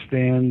to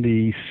understand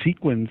the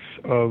sequence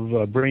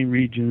of brain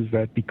regions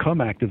that become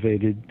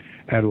activated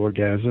at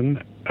orgasm.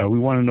 We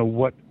want to know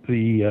what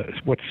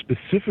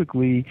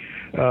specifically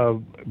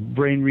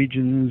brain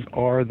regions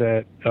are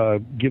that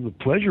give the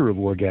pleasure of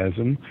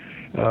orgasm.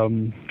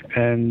 And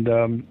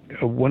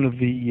one of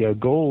the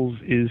goals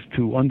is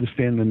to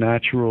understand the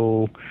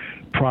natural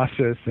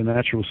process, the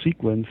natural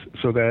sequence,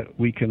 so that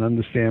we can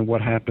understand what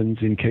happens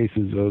in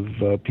cases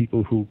of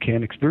people who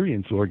can't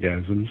experience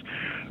orgasms,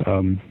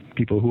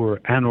 people who are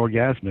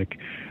anorgasmic.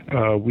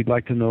 We'd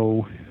like to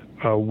know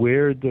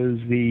where does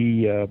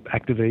the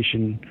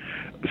activation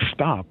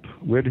stop?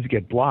 Where does it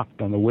get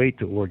blocked on the way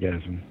to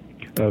orgasm?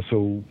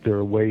 So there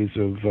are ways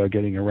of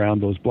getting around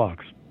those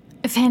blocks.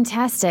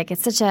 Fantastic.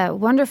 It's such a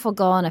wonderful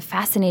goal and a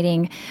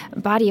fascinating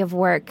body of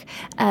work.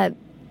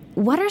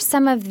 What are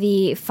some of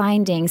the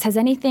findings? Has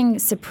anything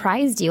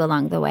surprised you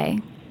along the way?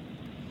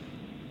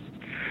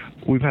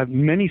 We've had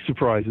many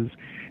surprises.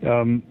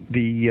 We've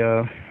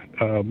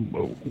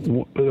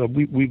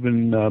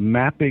been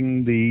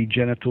mapping the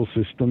genital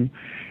system,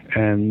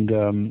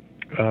 and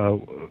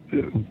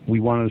we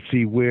want to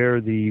see where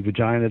the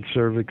vagina, the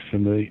cervix,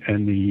 and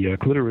the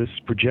clitoris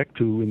project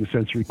to in the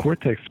sensory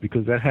cortex,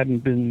 because that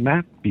hadn't been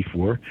mapped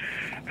before,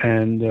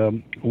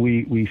 and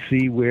we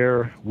see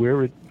where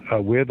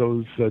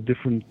those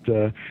different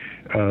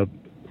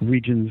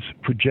regions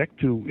project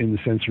to in the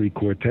sensory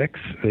cortex.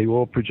 They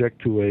all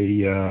project to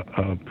a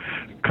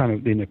kind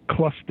of in a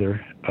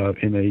cluster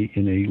in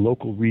a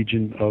local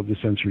region of the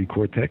sensory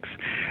cortex.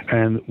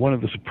 And one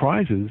of the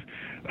surprises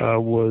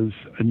was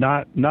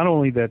not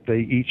only that they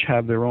each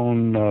have their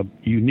own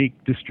unique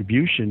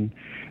distribution,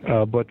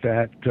 but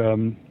that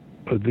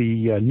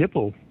the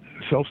nipple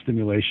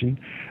self-stimulation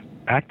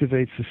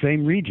activates the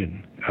same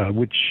region,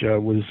 which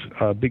was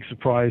a big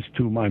surprise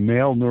to my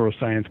male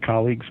neuroscience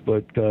colleagues,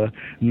 but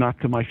not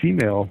to my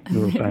female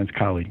neuroscience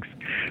colleagues.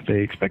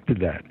 They expected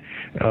that.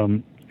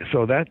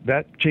 So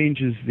that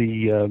changes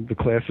the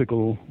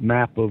classical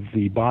map of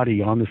the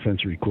body on the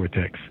sensory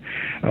cortex.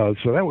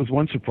 So that was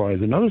one surprise.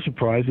 Another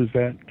surprise is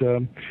that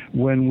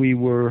when we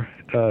were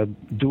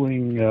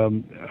doing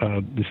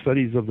the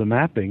studies of the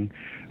mapping,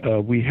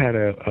 we had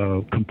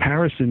a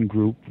comparison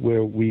group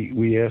where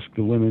we asked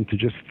the women to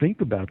just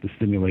think about the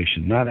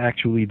stimulation, not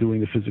actually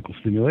doing the physical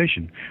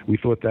stimulation. We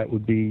thought that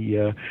would be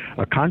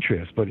a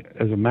contrast, but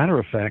as a matter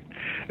of fact,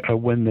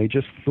 when they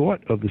just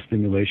thought of the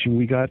stimulation,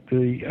 we got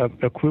the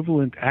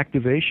equivalent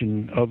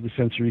activation of the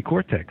sensory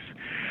cortex.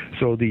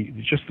 So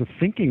just the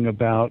thinking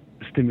about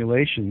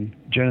stimulation,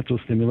 genital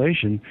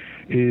stimulation,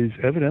 is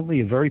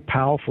evidently a very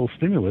powerful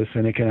stimulus,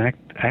 and it can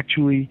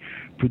actually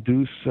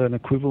produce an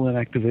equivalent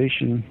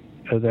activation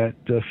that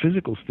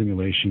physical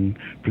stimulation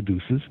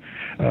produces.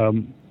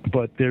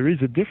 But there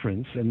is a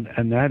difference,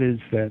 and that is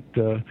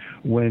that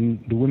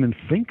when the women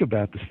think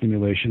about the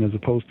stimulation as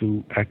opposed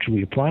to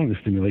actually applying the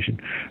stimulation,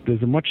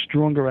 there's a much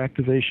stronger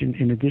activation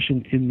in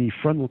addition in the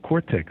frontal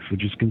cortex,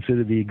 which is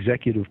considered the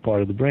executive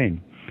part of the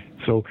brain.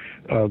 So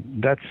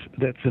that's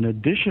an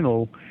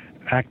additional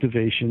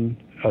activation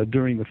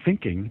during the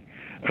thinking,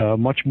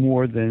 much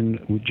more than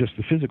with just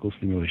the physical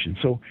stimulation.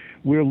 So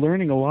we're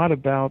learning a lot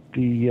about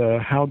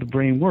how the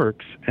brain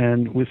works,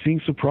 and we're seeing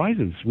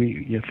surprises.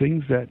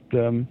 Things that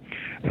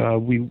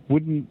we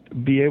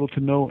wouldn't be able to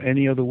know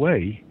any other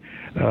way,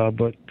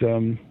 but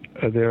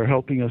they're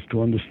helping us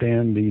to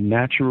understand the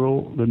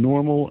natural, the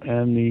normal,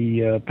 and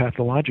the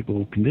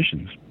pathological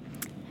conditions.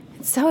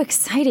 So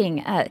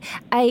exciting.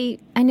 I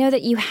know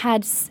that you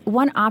had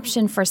one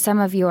option for some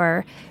of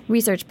your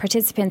research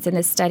participants in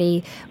this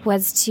study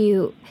was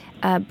to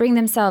bring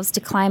themselves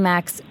to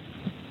climax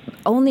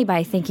only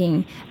by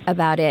thinking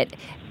about it.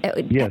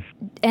 Yes.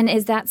 And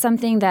is that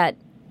something that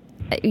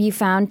you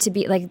found to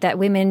be like that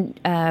women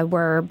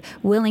were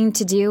willing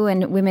to do,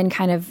 and women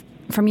kind of,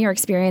 from your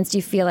experience, do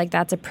you feel like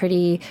that's a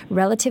pretty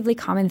relatively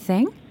common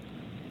thing?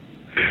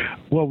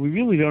 Well, we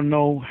really don't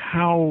know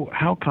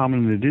how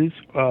common it is,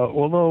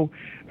 although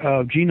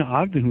Gina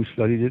Ogden, who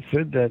studied it,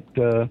 said that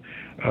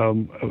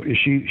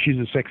she's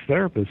a sex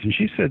therapist, and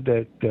she said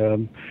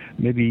that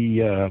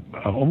maybe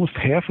almost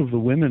half of the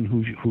women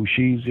who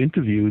she's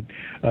interviewed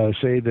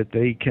say that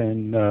they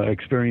can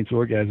experience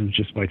orgasms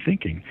just by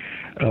thinking,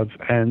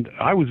 and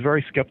I was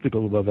very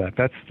skeptical about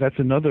that. That's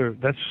another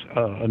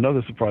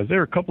surprise. There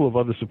are a couple of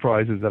other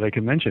surprises that I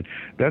can mention.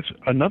 That's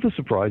another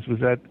surprise was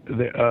that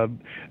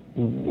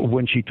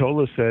when she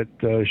told us that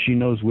she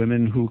knows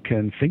women who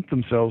can think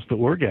themselves to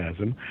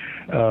orgasm,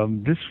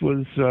 this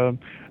was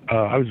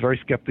I was very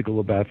skeptical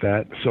about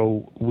that.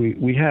 So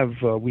we have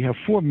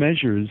 4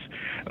 measures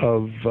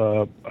of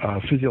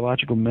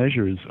physiological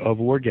measures of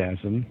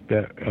orgasm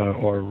that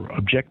are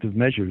objective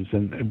measures,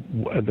 and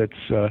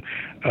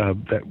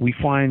that we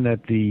find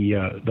that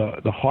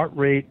the heart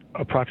rate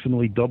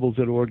approximately doubles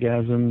at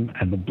orgasm,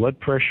 and the blood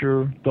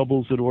pressure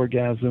doubles at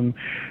orgasm.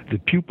 The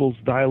pupils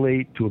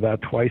dilate to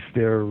about twice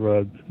their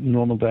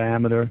normal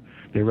diameter,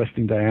 their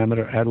resting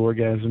diameter at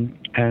orgasm,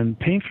 and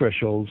pain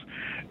thresholds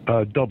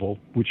double,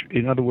 which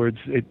in other words,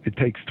 it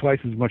takes twice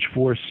as much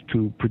force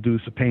to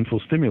produce a painful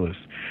stimulus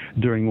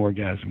during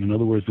orgasm. In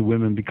other words, the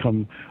women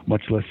become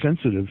much less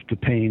sensitive to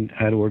pain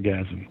at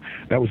orgasm.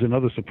 That was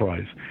another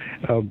surprise.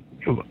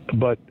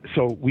 But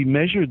so we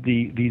measured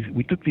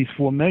we took these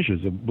 4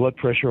 measures of blood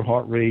pressure,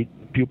 heart rate,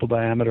 pupil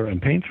diameter,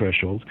 and pain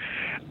thresholds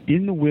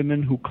in the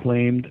women who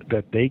claimed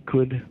that they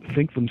could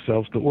think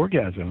themselves to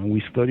orgasm. And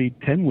we studied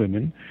 10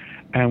 women,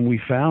 and we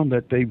found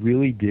that they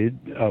really did,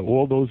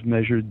 all those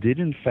measures did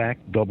in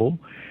fact double.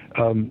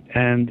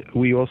 And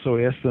we also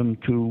asked them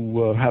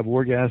to have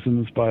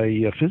orgasms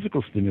by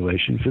physical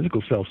stimulation,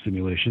 physical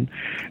self-stimulation,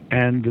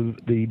 and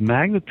the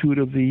magnitude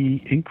of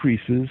the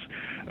increases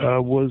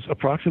was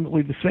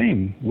approximately the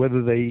same,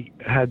 whether they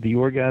had the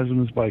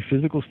orgasms by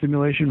physical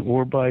stimulation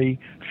or by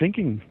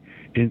thinking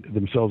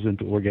themselves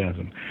into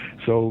orgasm.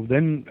 So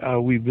then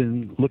we've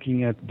been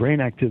looking at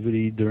brain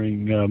activity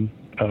during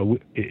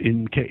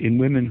in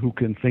women who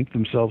can think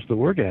themselves to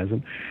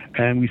orgasm,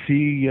 and we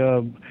see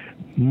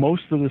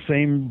most of the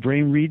same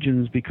brain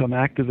regions become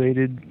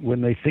activated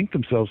when they think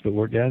themselves to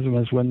orgasm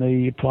as when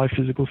they apply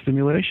physical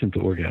stimulation to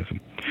orgasm.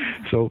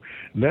 So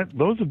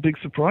those are big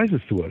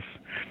surprises to us.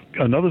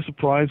 Another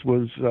surprise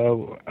was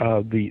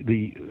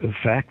the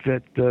fact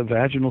that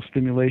vaginal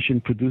stimulation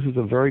produces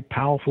a very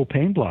powerful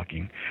pain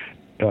blocking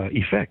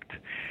effect.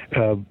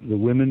 The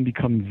women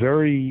become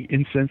very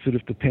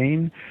insensitive to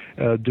pain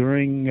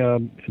during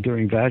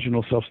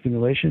vaginal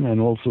self-stimulation and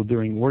also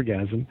during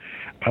orgasm,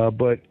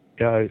 but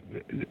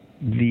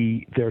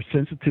their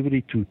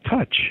sensitivity to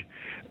touch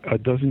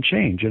doesn't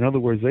change. In other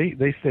words,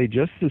 they stay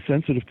just as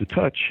sensitive to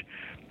touch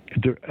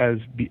as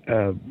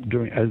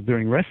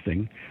during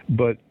resting,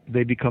 but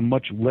they become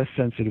much less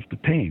sensitive to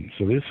pain.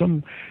 So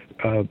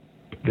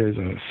there's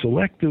a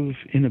selective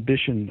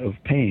inhibition of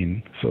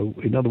pain. So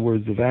in other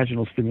words, the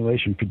vaginal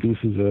stimulation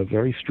produces a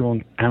very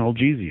strong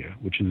analgesia,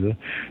 which is a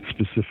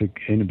specific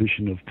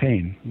inhibition of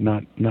pain,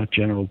 not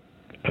general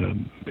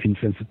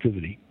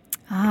insensitivity.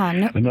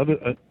 No.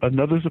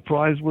 Another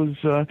surprise was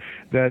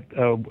that,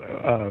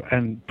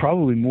 and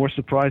probably more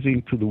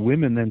surprising to the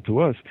women than to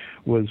us,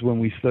 was when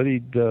we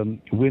studied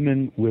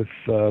women with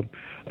a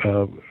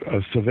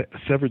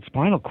severed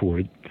spinal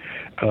cord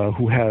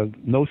who have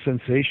no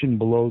sensation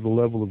below the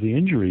level of the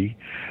injury.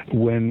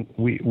 When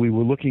we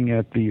were looking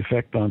at the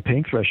effect on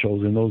pain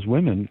thresholds in those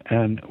women,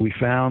 and we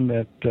found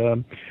that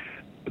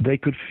they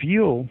could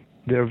feel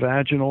their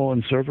vaginal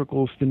and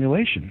cervical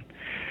stimulation.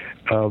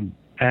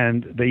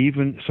 And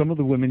some of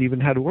the women even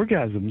had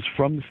orgasms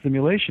from the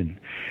stimulation.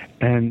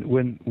 And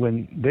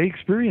when they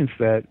experienced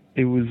that,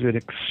 it was an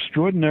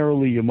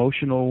extraordinarily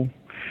emotional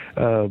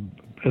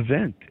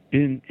event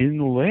in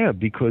the lab,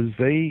 because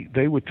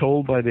they were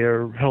told by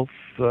their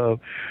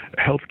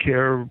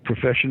healthcare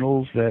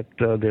professionals that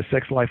their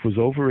sex life was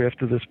over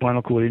after the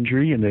spinal cord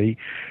injury, and they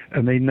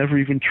never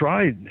even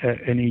tried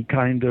any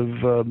kind of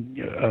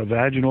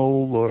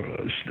vaginal or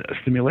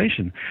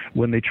stimulation.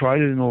 When they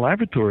tried it in the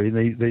laboratory,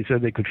 they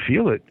said they could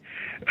feel it.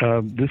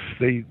 There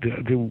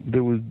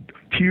was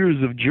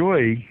tears of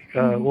joy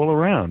all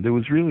around. It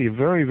was really a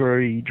very,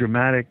 very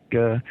dramatic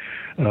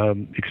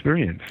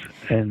experience,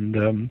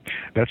 and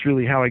that's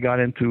really how I got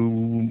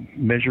into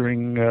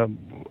measuring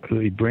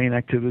the brain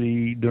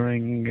activity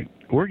during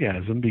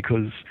orgasm,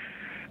 because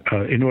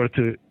in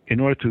order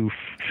to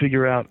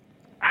figure out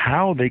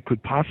how they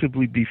could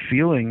possibly be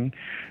feeling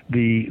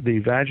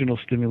the vaginal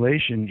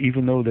stimulation,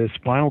 even though their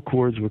spinal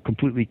cords were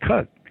completely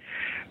cut,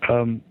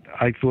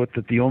 I thought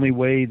that the only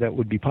way that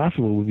would be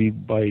possible would be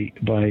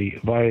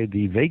via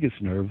the vagus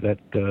nerve that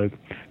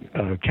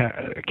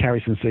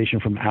carries sensation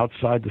from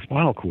outside the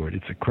spinal cord.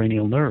 It's a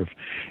cranial nerve.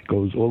 It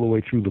goes all the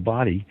way through the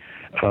body.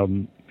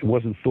 It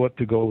wasn't thought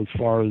to go as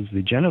far as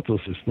the genital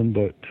system,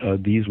 but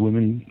these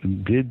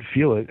women did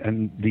feel it,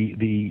 and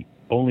the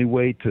only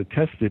way to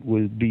test it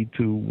would be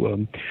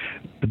to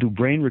do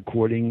brain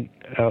recording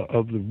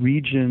of the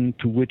region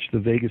to which the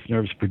vagus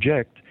nerves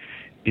project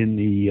in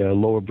the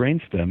lower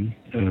brainstem,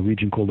 a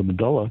region called the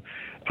medulla,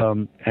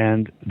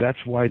 and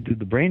that's why I did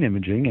the brain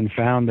imaging and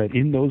found that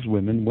in those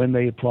women, when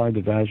they applied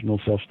the vaginal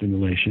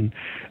self-stimulation,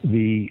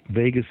 the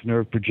vagus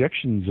nerve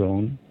projection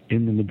zone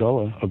in the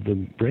medulla of the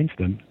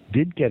brainstem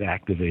did get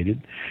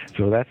activated.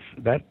 So that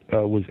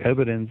was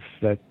evidence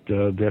that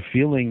they're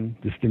feeling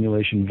the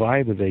stimulation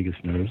via the vagus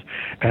nerves,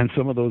 and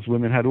some of those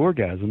women had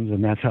orgasms,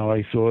 and that's how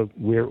I saw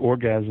where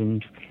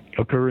orgasms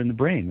occur in the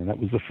brain, and that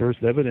was the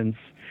first evidence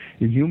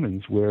in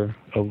humans where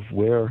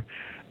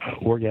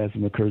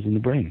orgasm occurs in the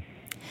brain.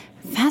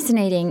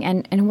 Fascinating,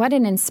 and what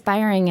an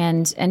inspiring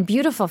and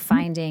beautiful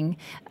finding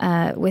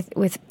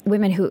with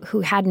women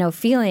who had no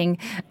feeling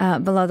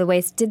below the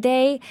waist. Did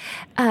they,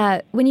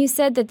 when you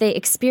said that they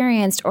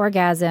experienced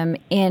orgasm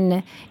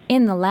in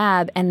the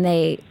lab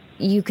and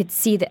you could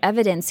see the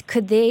evidence,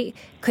 could they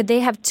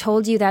have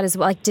told you that as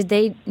well? Like, did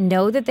they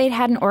know that they'd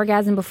had an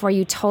orgasm before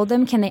you told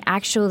them? Can they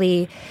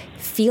actually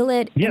feel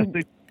it? Yes.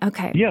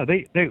 Okay. Yeah,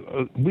 I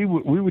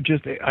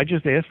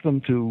just asked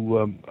them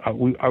to. I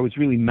was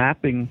really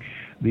mapping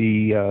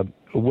the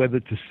whether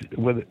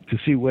to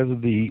see whether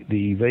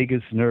the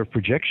vagus nerve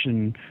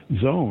projection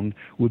zone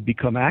would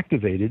become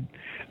activated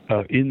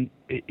in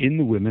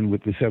the women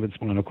with the severed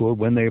spinal cord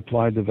when they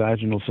applied the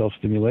vaginal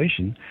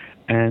self-stimulation,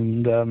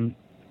 and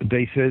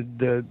they said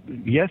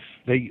yes,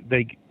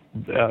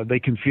 they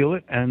can feel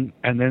it, and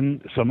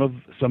then some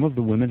of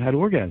the women had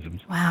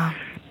orgasms. Wow.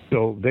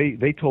 So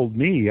they told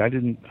me. I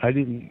didn't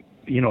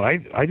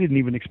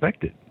even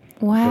expect it.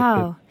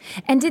 Wow.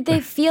 And did they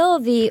feel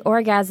the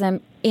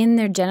orgasm in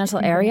their genital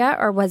area,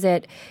 or was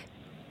it?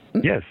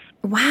 Yes.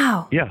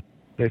 Wow. Yeah.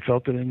 They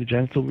felt it in the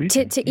genital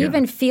region. To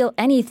even feel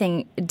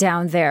anything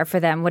down there for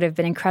them would have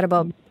been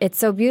incredible. It's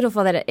so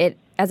beautiful that it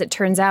as it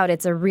turns out,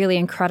 it's a really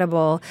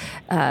incredible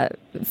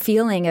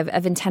feeling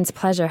of intense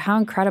pleasure. How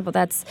incredible!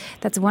 That's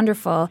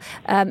wonderful.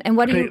 And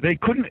what do you? They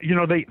couldn't,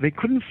 they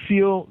couldn't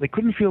feel the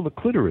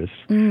clitoris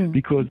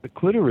because the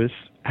clitoris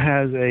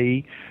has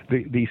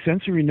the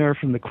sensory nerve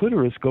from the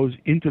clitoris goes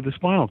into the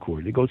spinal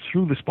cord. It goes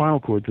through the spinal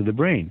cord to the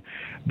brain.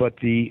 But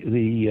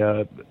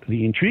the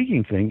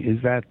intriguing thing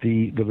is that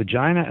the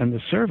vagina and the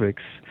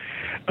cervix,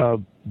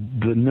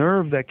 the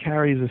nerve that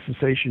carries the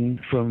sensation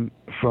from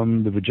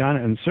the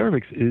vagina and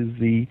cervix is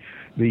the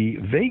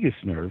vagus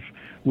nerve,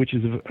 which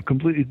is a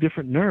completely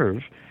different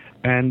nerve,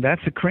 and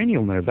that's a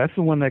cranial nerve. That's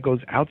the one that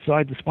goes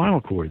outside the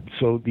spinal cord.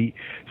 So they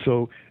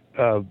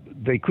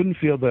couldn't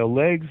feel their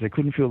legs, they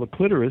couldn't feel the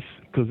clitoris,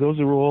 because those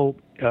are all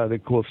they're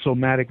called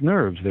somatic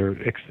nerves. They're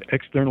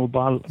external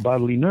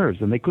bodily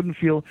nerves, and they couldn't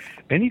feel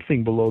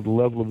anything below the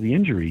level of the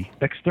injury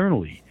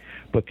externally.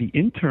 But the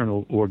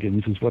internal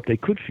organs is what they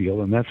could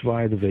feel, and that's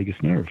via the vagus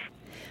nerve.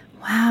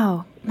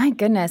 Wow, my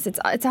goodness,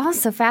 it's all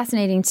so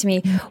fascinating to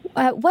me.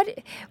 What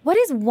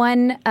is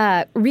one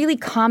really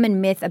common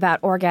myth about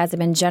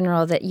orgasm in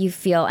general that you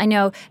feel? I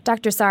know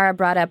Dr. Sarah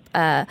brought up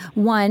it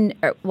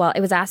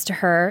was asked to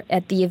her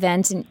at the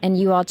event, and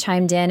you all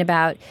chimed in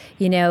about,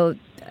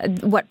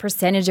 what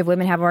percentage of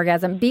women have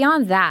orgasm.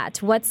 Beyond that,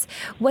 what's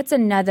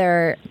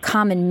another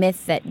common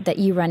myth that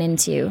you run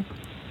into?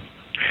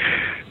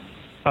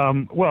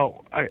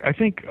 Well, I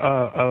think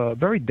a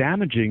very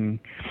damaging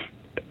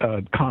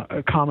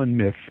common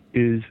myth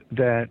is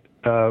that,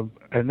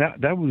 and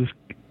that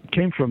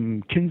came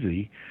from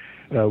Kinsey,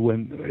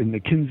 when in the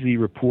Kinsey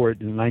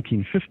report in the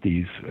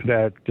 1950s,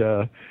 that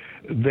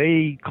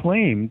they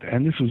claimed,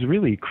 and this was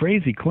really a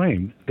crazy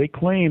claim, they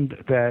claimed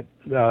that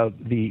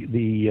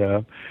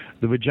the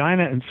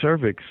vagina and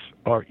cervix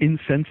are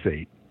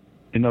insensate.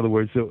 In other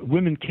words, the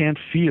women can't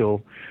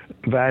feel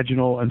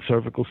vaginal and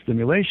cervical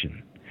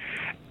stimulation,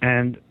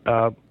 and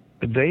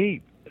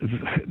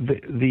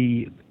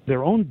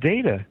their own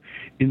data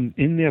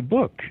in their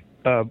book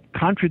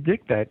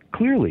contradict that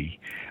clearly,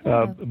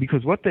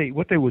 because what they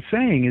were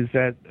saying is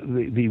that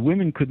the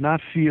women could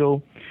not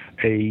feel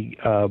a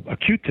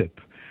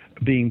Q-tip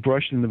being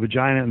brushed in the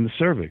vagina and the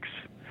cervix,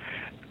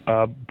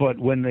 but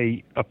when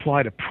they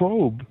applied a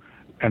probe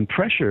and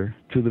pressure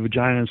to the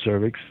vagina and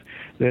cervix,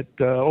 that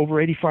over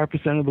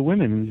 85% of the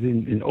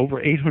women, in over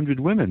 800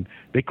 women,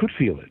 they could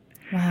feel it.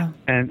 Wow.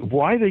 And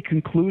why they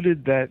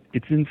concluded that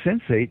it's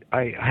insensate,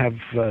 I have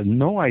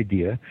no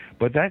idea,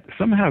 but that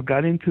somehow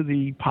got into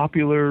the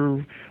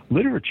popular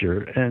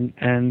literature.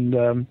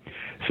 And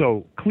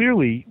so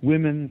clearly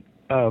women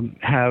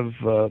have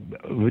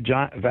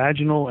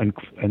vaginal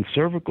and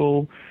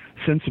cervical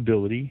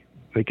sensibility.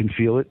 They can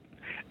feel it.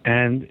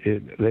 And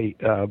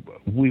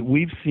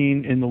we've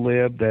seen in the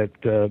lab that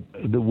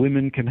the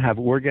women can have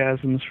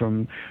orgasms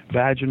from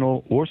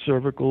vaginal or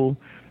cervical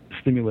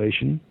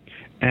stimulation.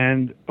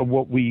 And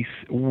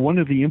one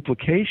of the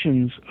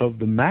implications of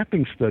the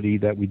mapping study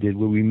that we did,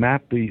 where we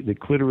mapped the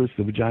clitoris,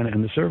 the vagina,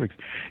 and the cervix,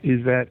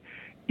 is that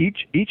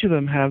each of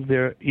them have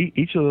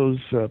each of those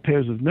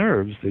pairs of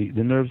nerves, the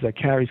nerves that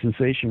carry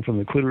sensation from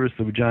the clitoris,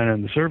 the vagina,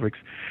 and the cervix.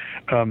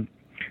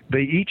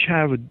 They each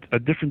have a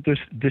different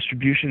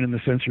distribution in the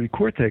sensory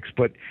cortex,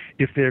 but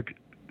if they're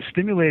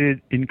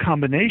stimulated in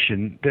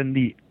combination, then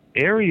the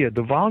area,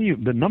 the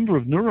volume, the number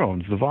of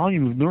neurons, the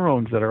volume of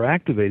neurons that are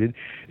activated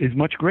is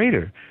much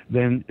greater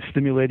than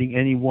stimulating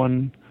any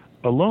one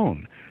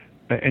alone,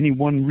 any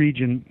one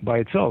region by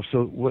itself.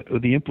 So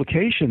the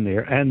implication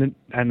there, and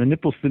the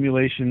nipple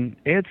stimulation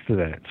adds to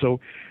that.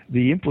 So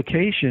the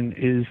implication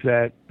is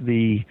that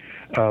the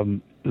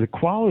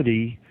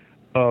quality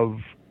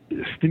of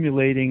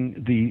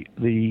stimulating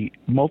the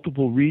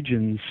multiple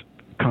regions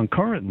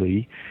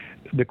concurrently,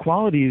 the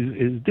quality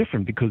is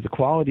different, because the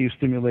quality of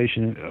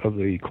stimulation of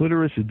the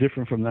clitoris is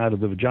different from that of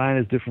the vagina,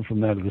 is different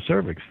from that of the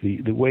cervix.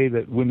 The way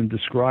that women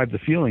describe the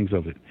feelings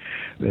of it,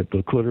 that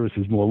the clitoris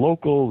is more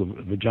local,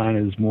 the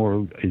vagina is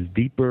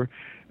deeper.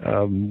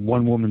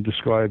 One woman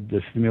described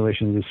the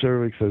stimulation of the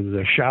cervix as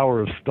a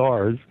shower of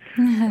stars.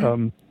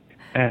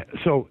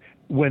 So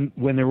when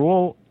they're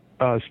all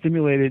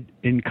stimulated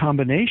in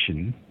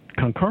combination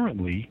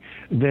concurrently,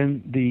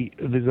 then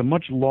there's a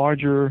much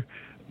larger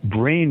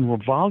brain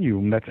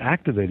volume that's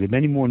activated.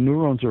 Many more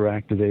neurons are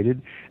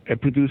activated. It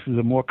produces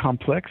a more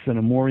complex and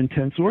a more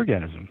intense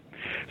orgasm.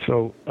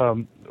 So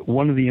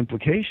one of the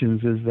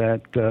implications is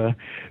that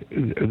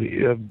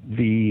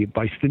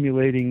by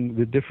stimulating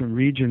the different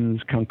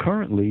regions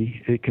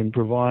concurrently, it can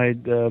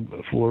provide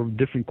for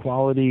different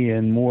quality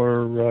and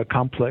more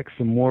complex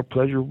and more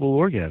pleasurable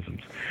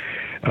orgasms.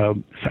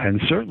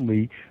 And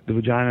certainly the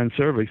vagina and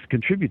cervix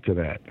contribute to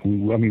that.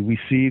 We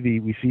see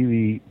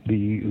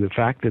the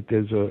fact that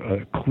there's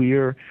a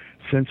clear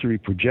sensory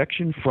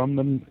projection from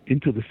them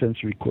into the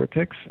sensory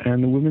cortex,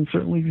 and the women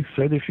certainly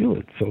say they feel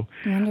it. So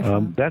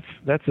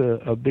that's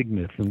a big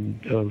myth.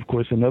 And of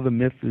course, another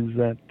myth is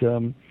that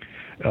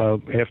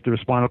after a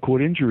spinal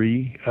cord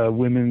injury,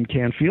 women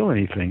can't feel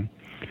anything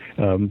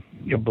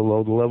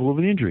below the level of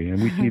an injury,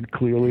 and we see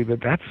clearly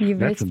that's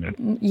a myth.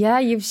 Yeah,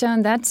 you've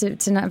shown that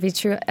to not be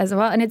true as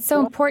well, and it's so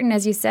important,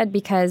 as you said,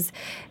 because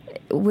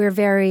we're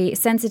very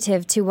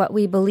sensitive to what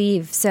we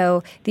believe.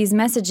 So these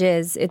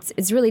messages,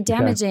 it's really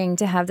damaging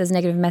to have those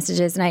negative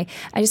messages. And I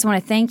just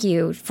want to thank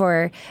you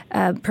for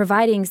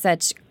providing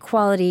such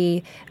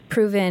quality,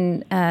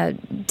 proven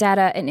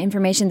data and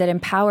information that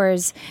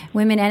empowers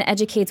women and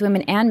educates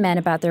women and men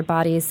about their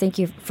bodies. Thank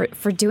you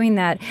for doing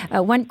that.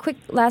 One quick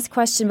last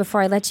question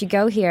before I let you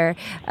go here,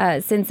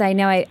 since I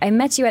know I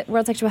met you at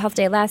World Sexual Health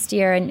Day last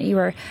year, and you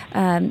were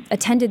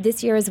attended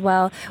this year as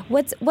well.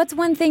 What's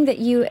one thing that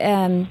you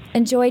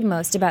enjoyed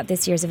most about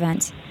this year's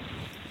event?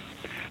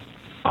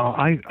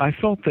 I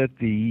felt that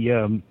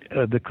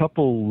the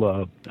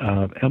couple,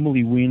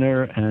 Emily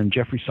Weiner and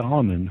Jeffrey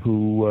Solomon,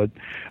 who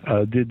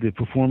did the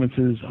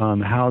performances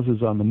on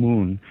Houses on the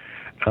Moon,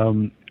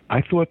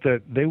 I thought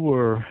that they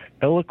were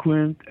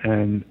eloquent,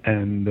 and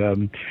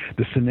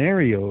the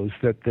scenarios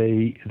that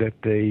they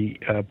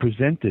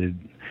presented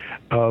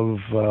of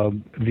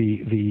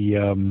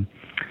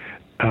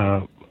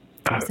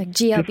it's like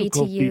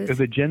GLBTUs,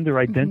 the gender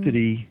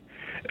identity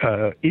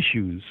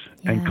issues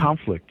and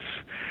conflicts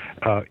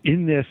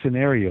in their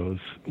scenarios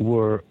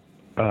were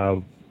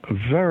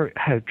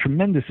had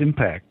tremendous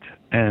impact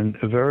and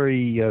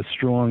very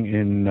strong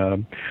in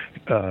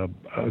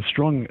a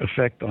strong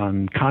effect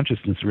on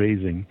consciousness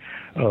raising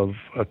of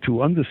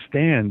to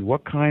understand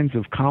what kinds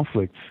of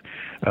conflicts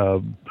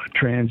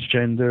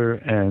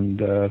transgender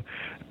and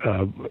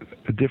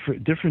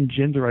different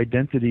gender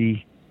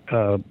identity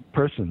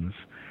persons,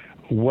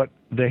 what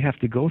they have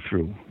to go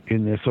through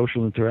in their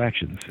social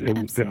interactions.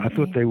 I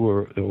thought they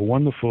were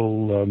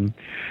wonderful,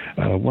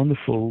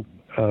 wonderful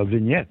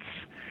vignettes,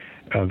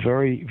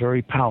 very,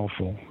 very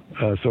powerful.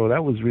 So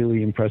that was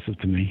really impressive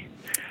to me.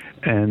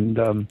 And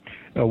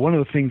one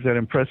of the things that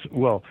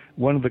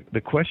one of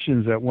the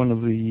questions that one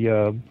of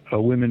the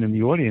women in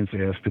the audience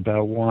asked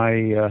about why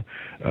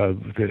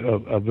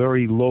a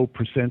very low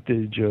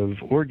percentage of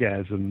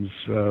orgasms,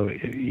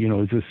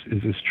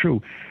 is this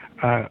true?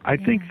 I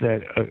think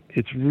that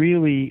it's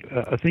really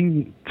a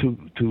thing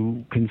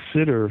to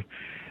consider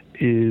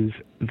is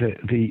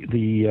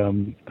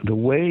the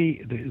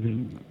way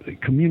the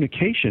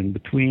communication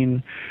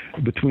between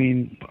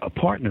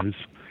partners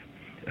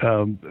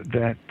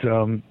that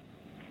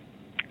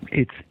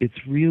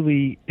it's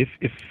really if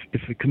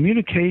the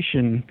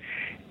communication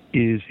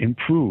is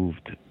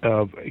improved,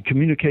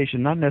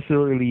 communication not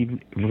necessarily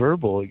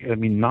verbal, I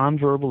mean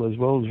nonverbal as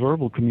well as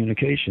verbal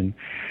communication,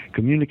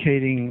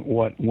 communicating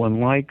what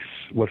one likes,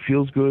 what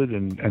feels good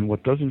and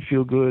what doesn't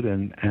feel good,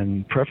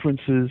 and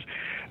preferences,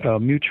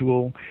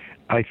 mutual.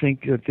 I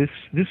think that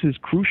this is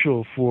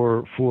crucial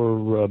for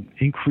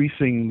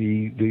increasing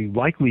the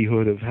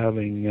likelihood of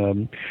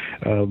having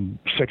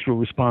sexual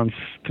response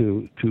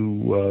to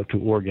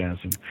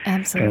orgasm.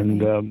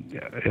 Absolutely.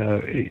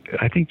 And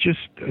I think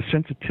just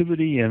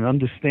sensitivity and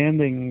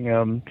understanding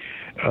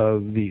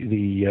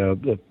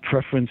the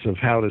preference of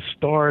how to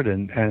start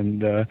and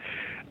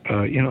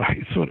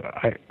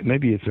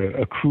maybe it's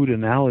a crude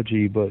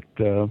analogy, but.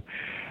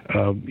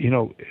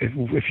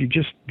 If you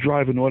just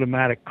drive an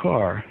automatic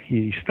car,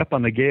 you step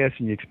on the gas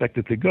and you expect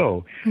it to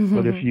go. Mm-hmm.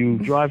 But if you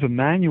drive a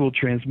manual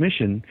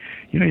transmission,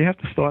 you have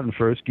to start in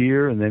first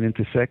gear and then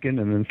into second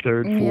and then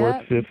third,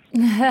 fourth, fifth,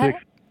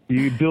 sixth.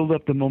 You build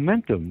up the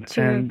momentum.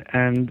 True.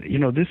 And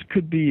this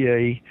could be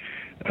a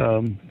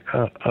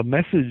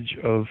message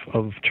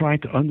of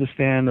trying to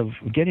understand, of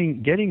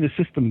getting the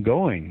system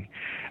going,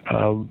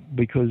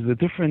 because the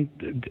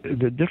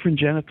different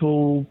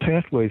genital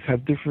pathways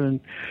have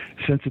different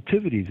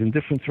sensitivities and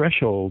different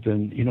thresholds,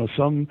 and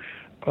some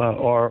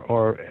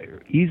are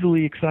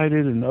easily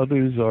excited, and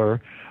others are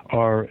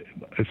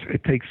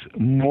it takes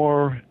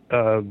more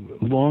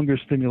longer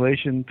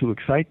stimulation to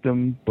excite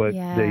them, but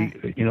they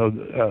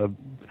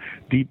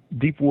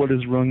deep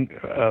waters run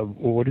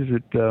what is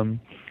it?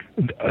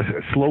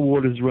 Slow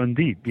waters run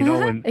deep,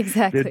 and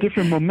exactly. there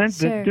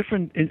are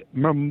different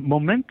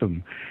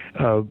momentum,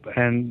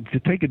 and to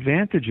take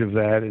advantage of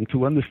that and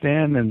to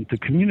understand and to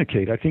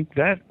communicate, I think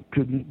that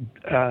could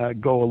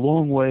go a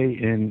long way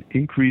in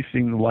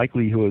increasing the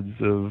likelihoods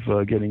of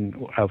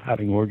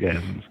having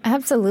orgasms.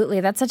 Absolutely,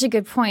 that's such a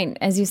good point.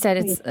 As you said,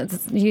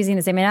 it's using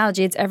the same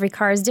analogy. It's every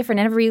car is different,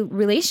 and every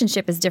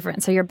relationship is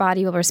different. So your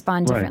body will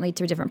respond differently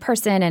to a different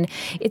person, and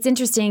it's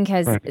interesting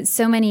because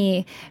so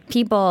many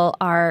people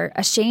are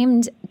ashamed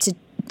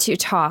to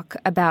talk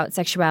about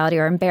sexuality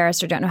or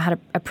embarrassed or don't know how to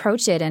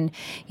approach it, and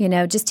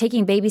just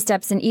taking baby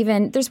steps, and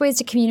even there's ways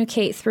to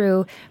communicate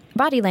through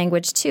body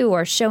language too,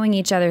 or showing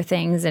each other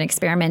things and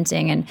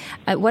experimenting, and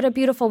what a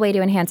beautiful way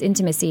to enhance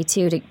intimacy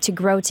too, to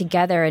grow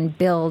together and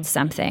build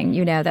something.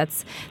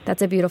 That's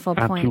a beautiful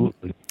point.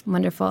 Absolutely.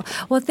 Wonderful.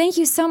 Well, thank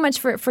you so much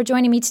for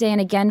joining me today,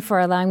 and again for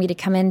allowing me to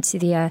come into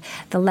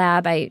the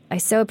lab. I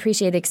so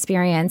appreciate the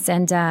experience,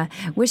 and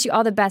wish you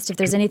all the best. If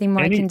there's anything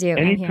more I can do,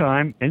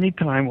 anytime,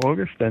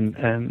 August, and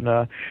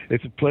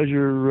it's a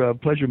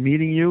pleasure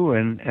meeting you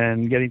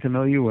and getting to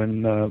know you.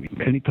 And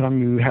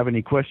anytime you have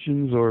any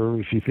questions,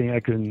 or if you think I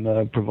can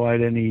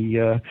provide any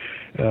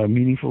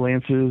meaningful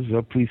answers,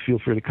 please feel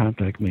free to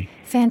contact me.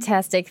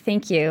 Fantastic.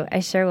 Thank you. I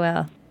sure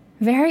will.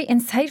 Very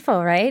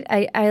insightful, right?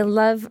 I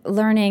love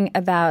learning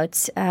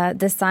about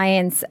the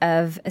science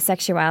of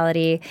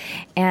sexuality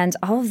and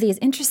all of these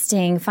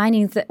interesting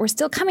findings that we're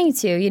still coming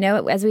to.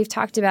 As we've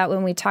talked about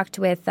when we talked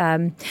with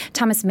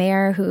Thomas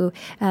Mayer, who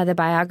the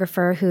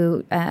biographer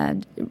who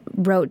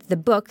wrote the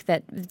book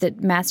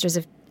that Masters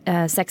of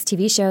Sex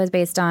TV show is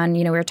based on.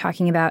 We were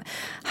talking about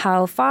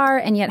how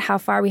far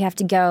we have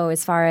to go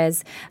as far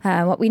as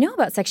what we know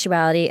about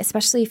sexuality,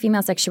 especially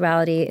female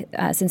sexuality,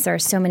 since there are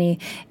so many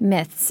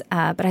myths.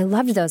 But I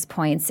loved those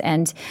points,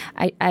 and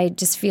I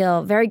just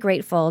feel very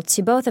grateful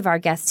to both of our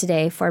guests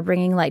today for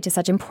bringing light to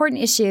such important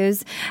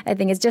issues. I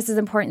think it's just as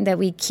important that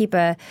we keep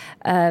a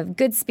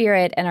good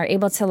spirit and are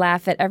able to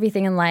laugh at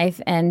everything in life,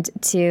 and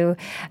to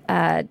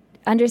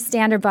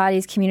understand our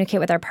bodies, communicate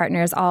with our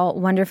partners, all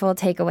wonderful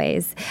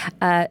takeaways.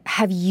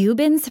 Have you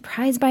been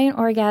surprised by an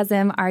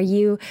orgasm? Are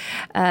you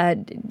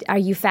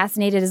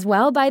fascinated as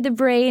well by the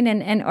brain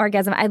and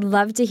orgasm? I'd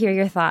love to hear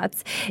your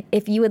thoughts.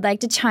 If you would like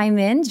to chime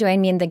in,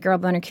 join me in the Girl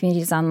Boner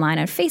communities online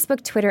on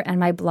Facebook, Twitter, and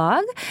my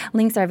blog.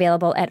 Links are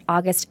available at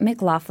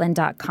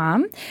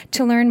augustmclaughlin.com.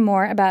 To learn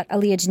more about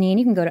Alia Janine,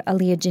 you can go to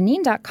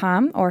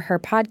aliajanine.com or her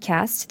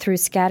podcast through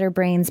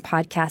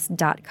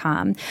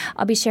scatterbrainspodcast.com.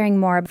 I'll be sharing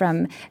more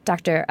from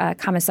Dr.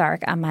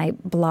 Komisarek on my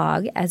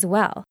blog as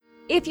well.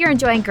 If you're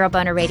enjoying Girl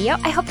Boner Radio,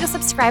 I hope you'll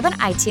subscribe on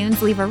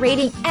iTunes, leave a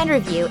rating and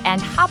review,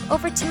 and hop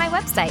over to my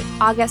website,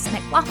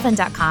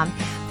 augustmclaughlin.com,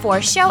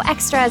 for show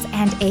extras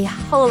and a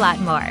whole lot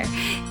more.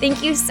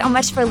 Thank you so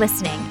much for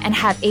listening, and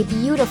have a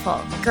beautiful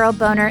Girl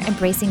Boner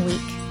embracing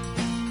week.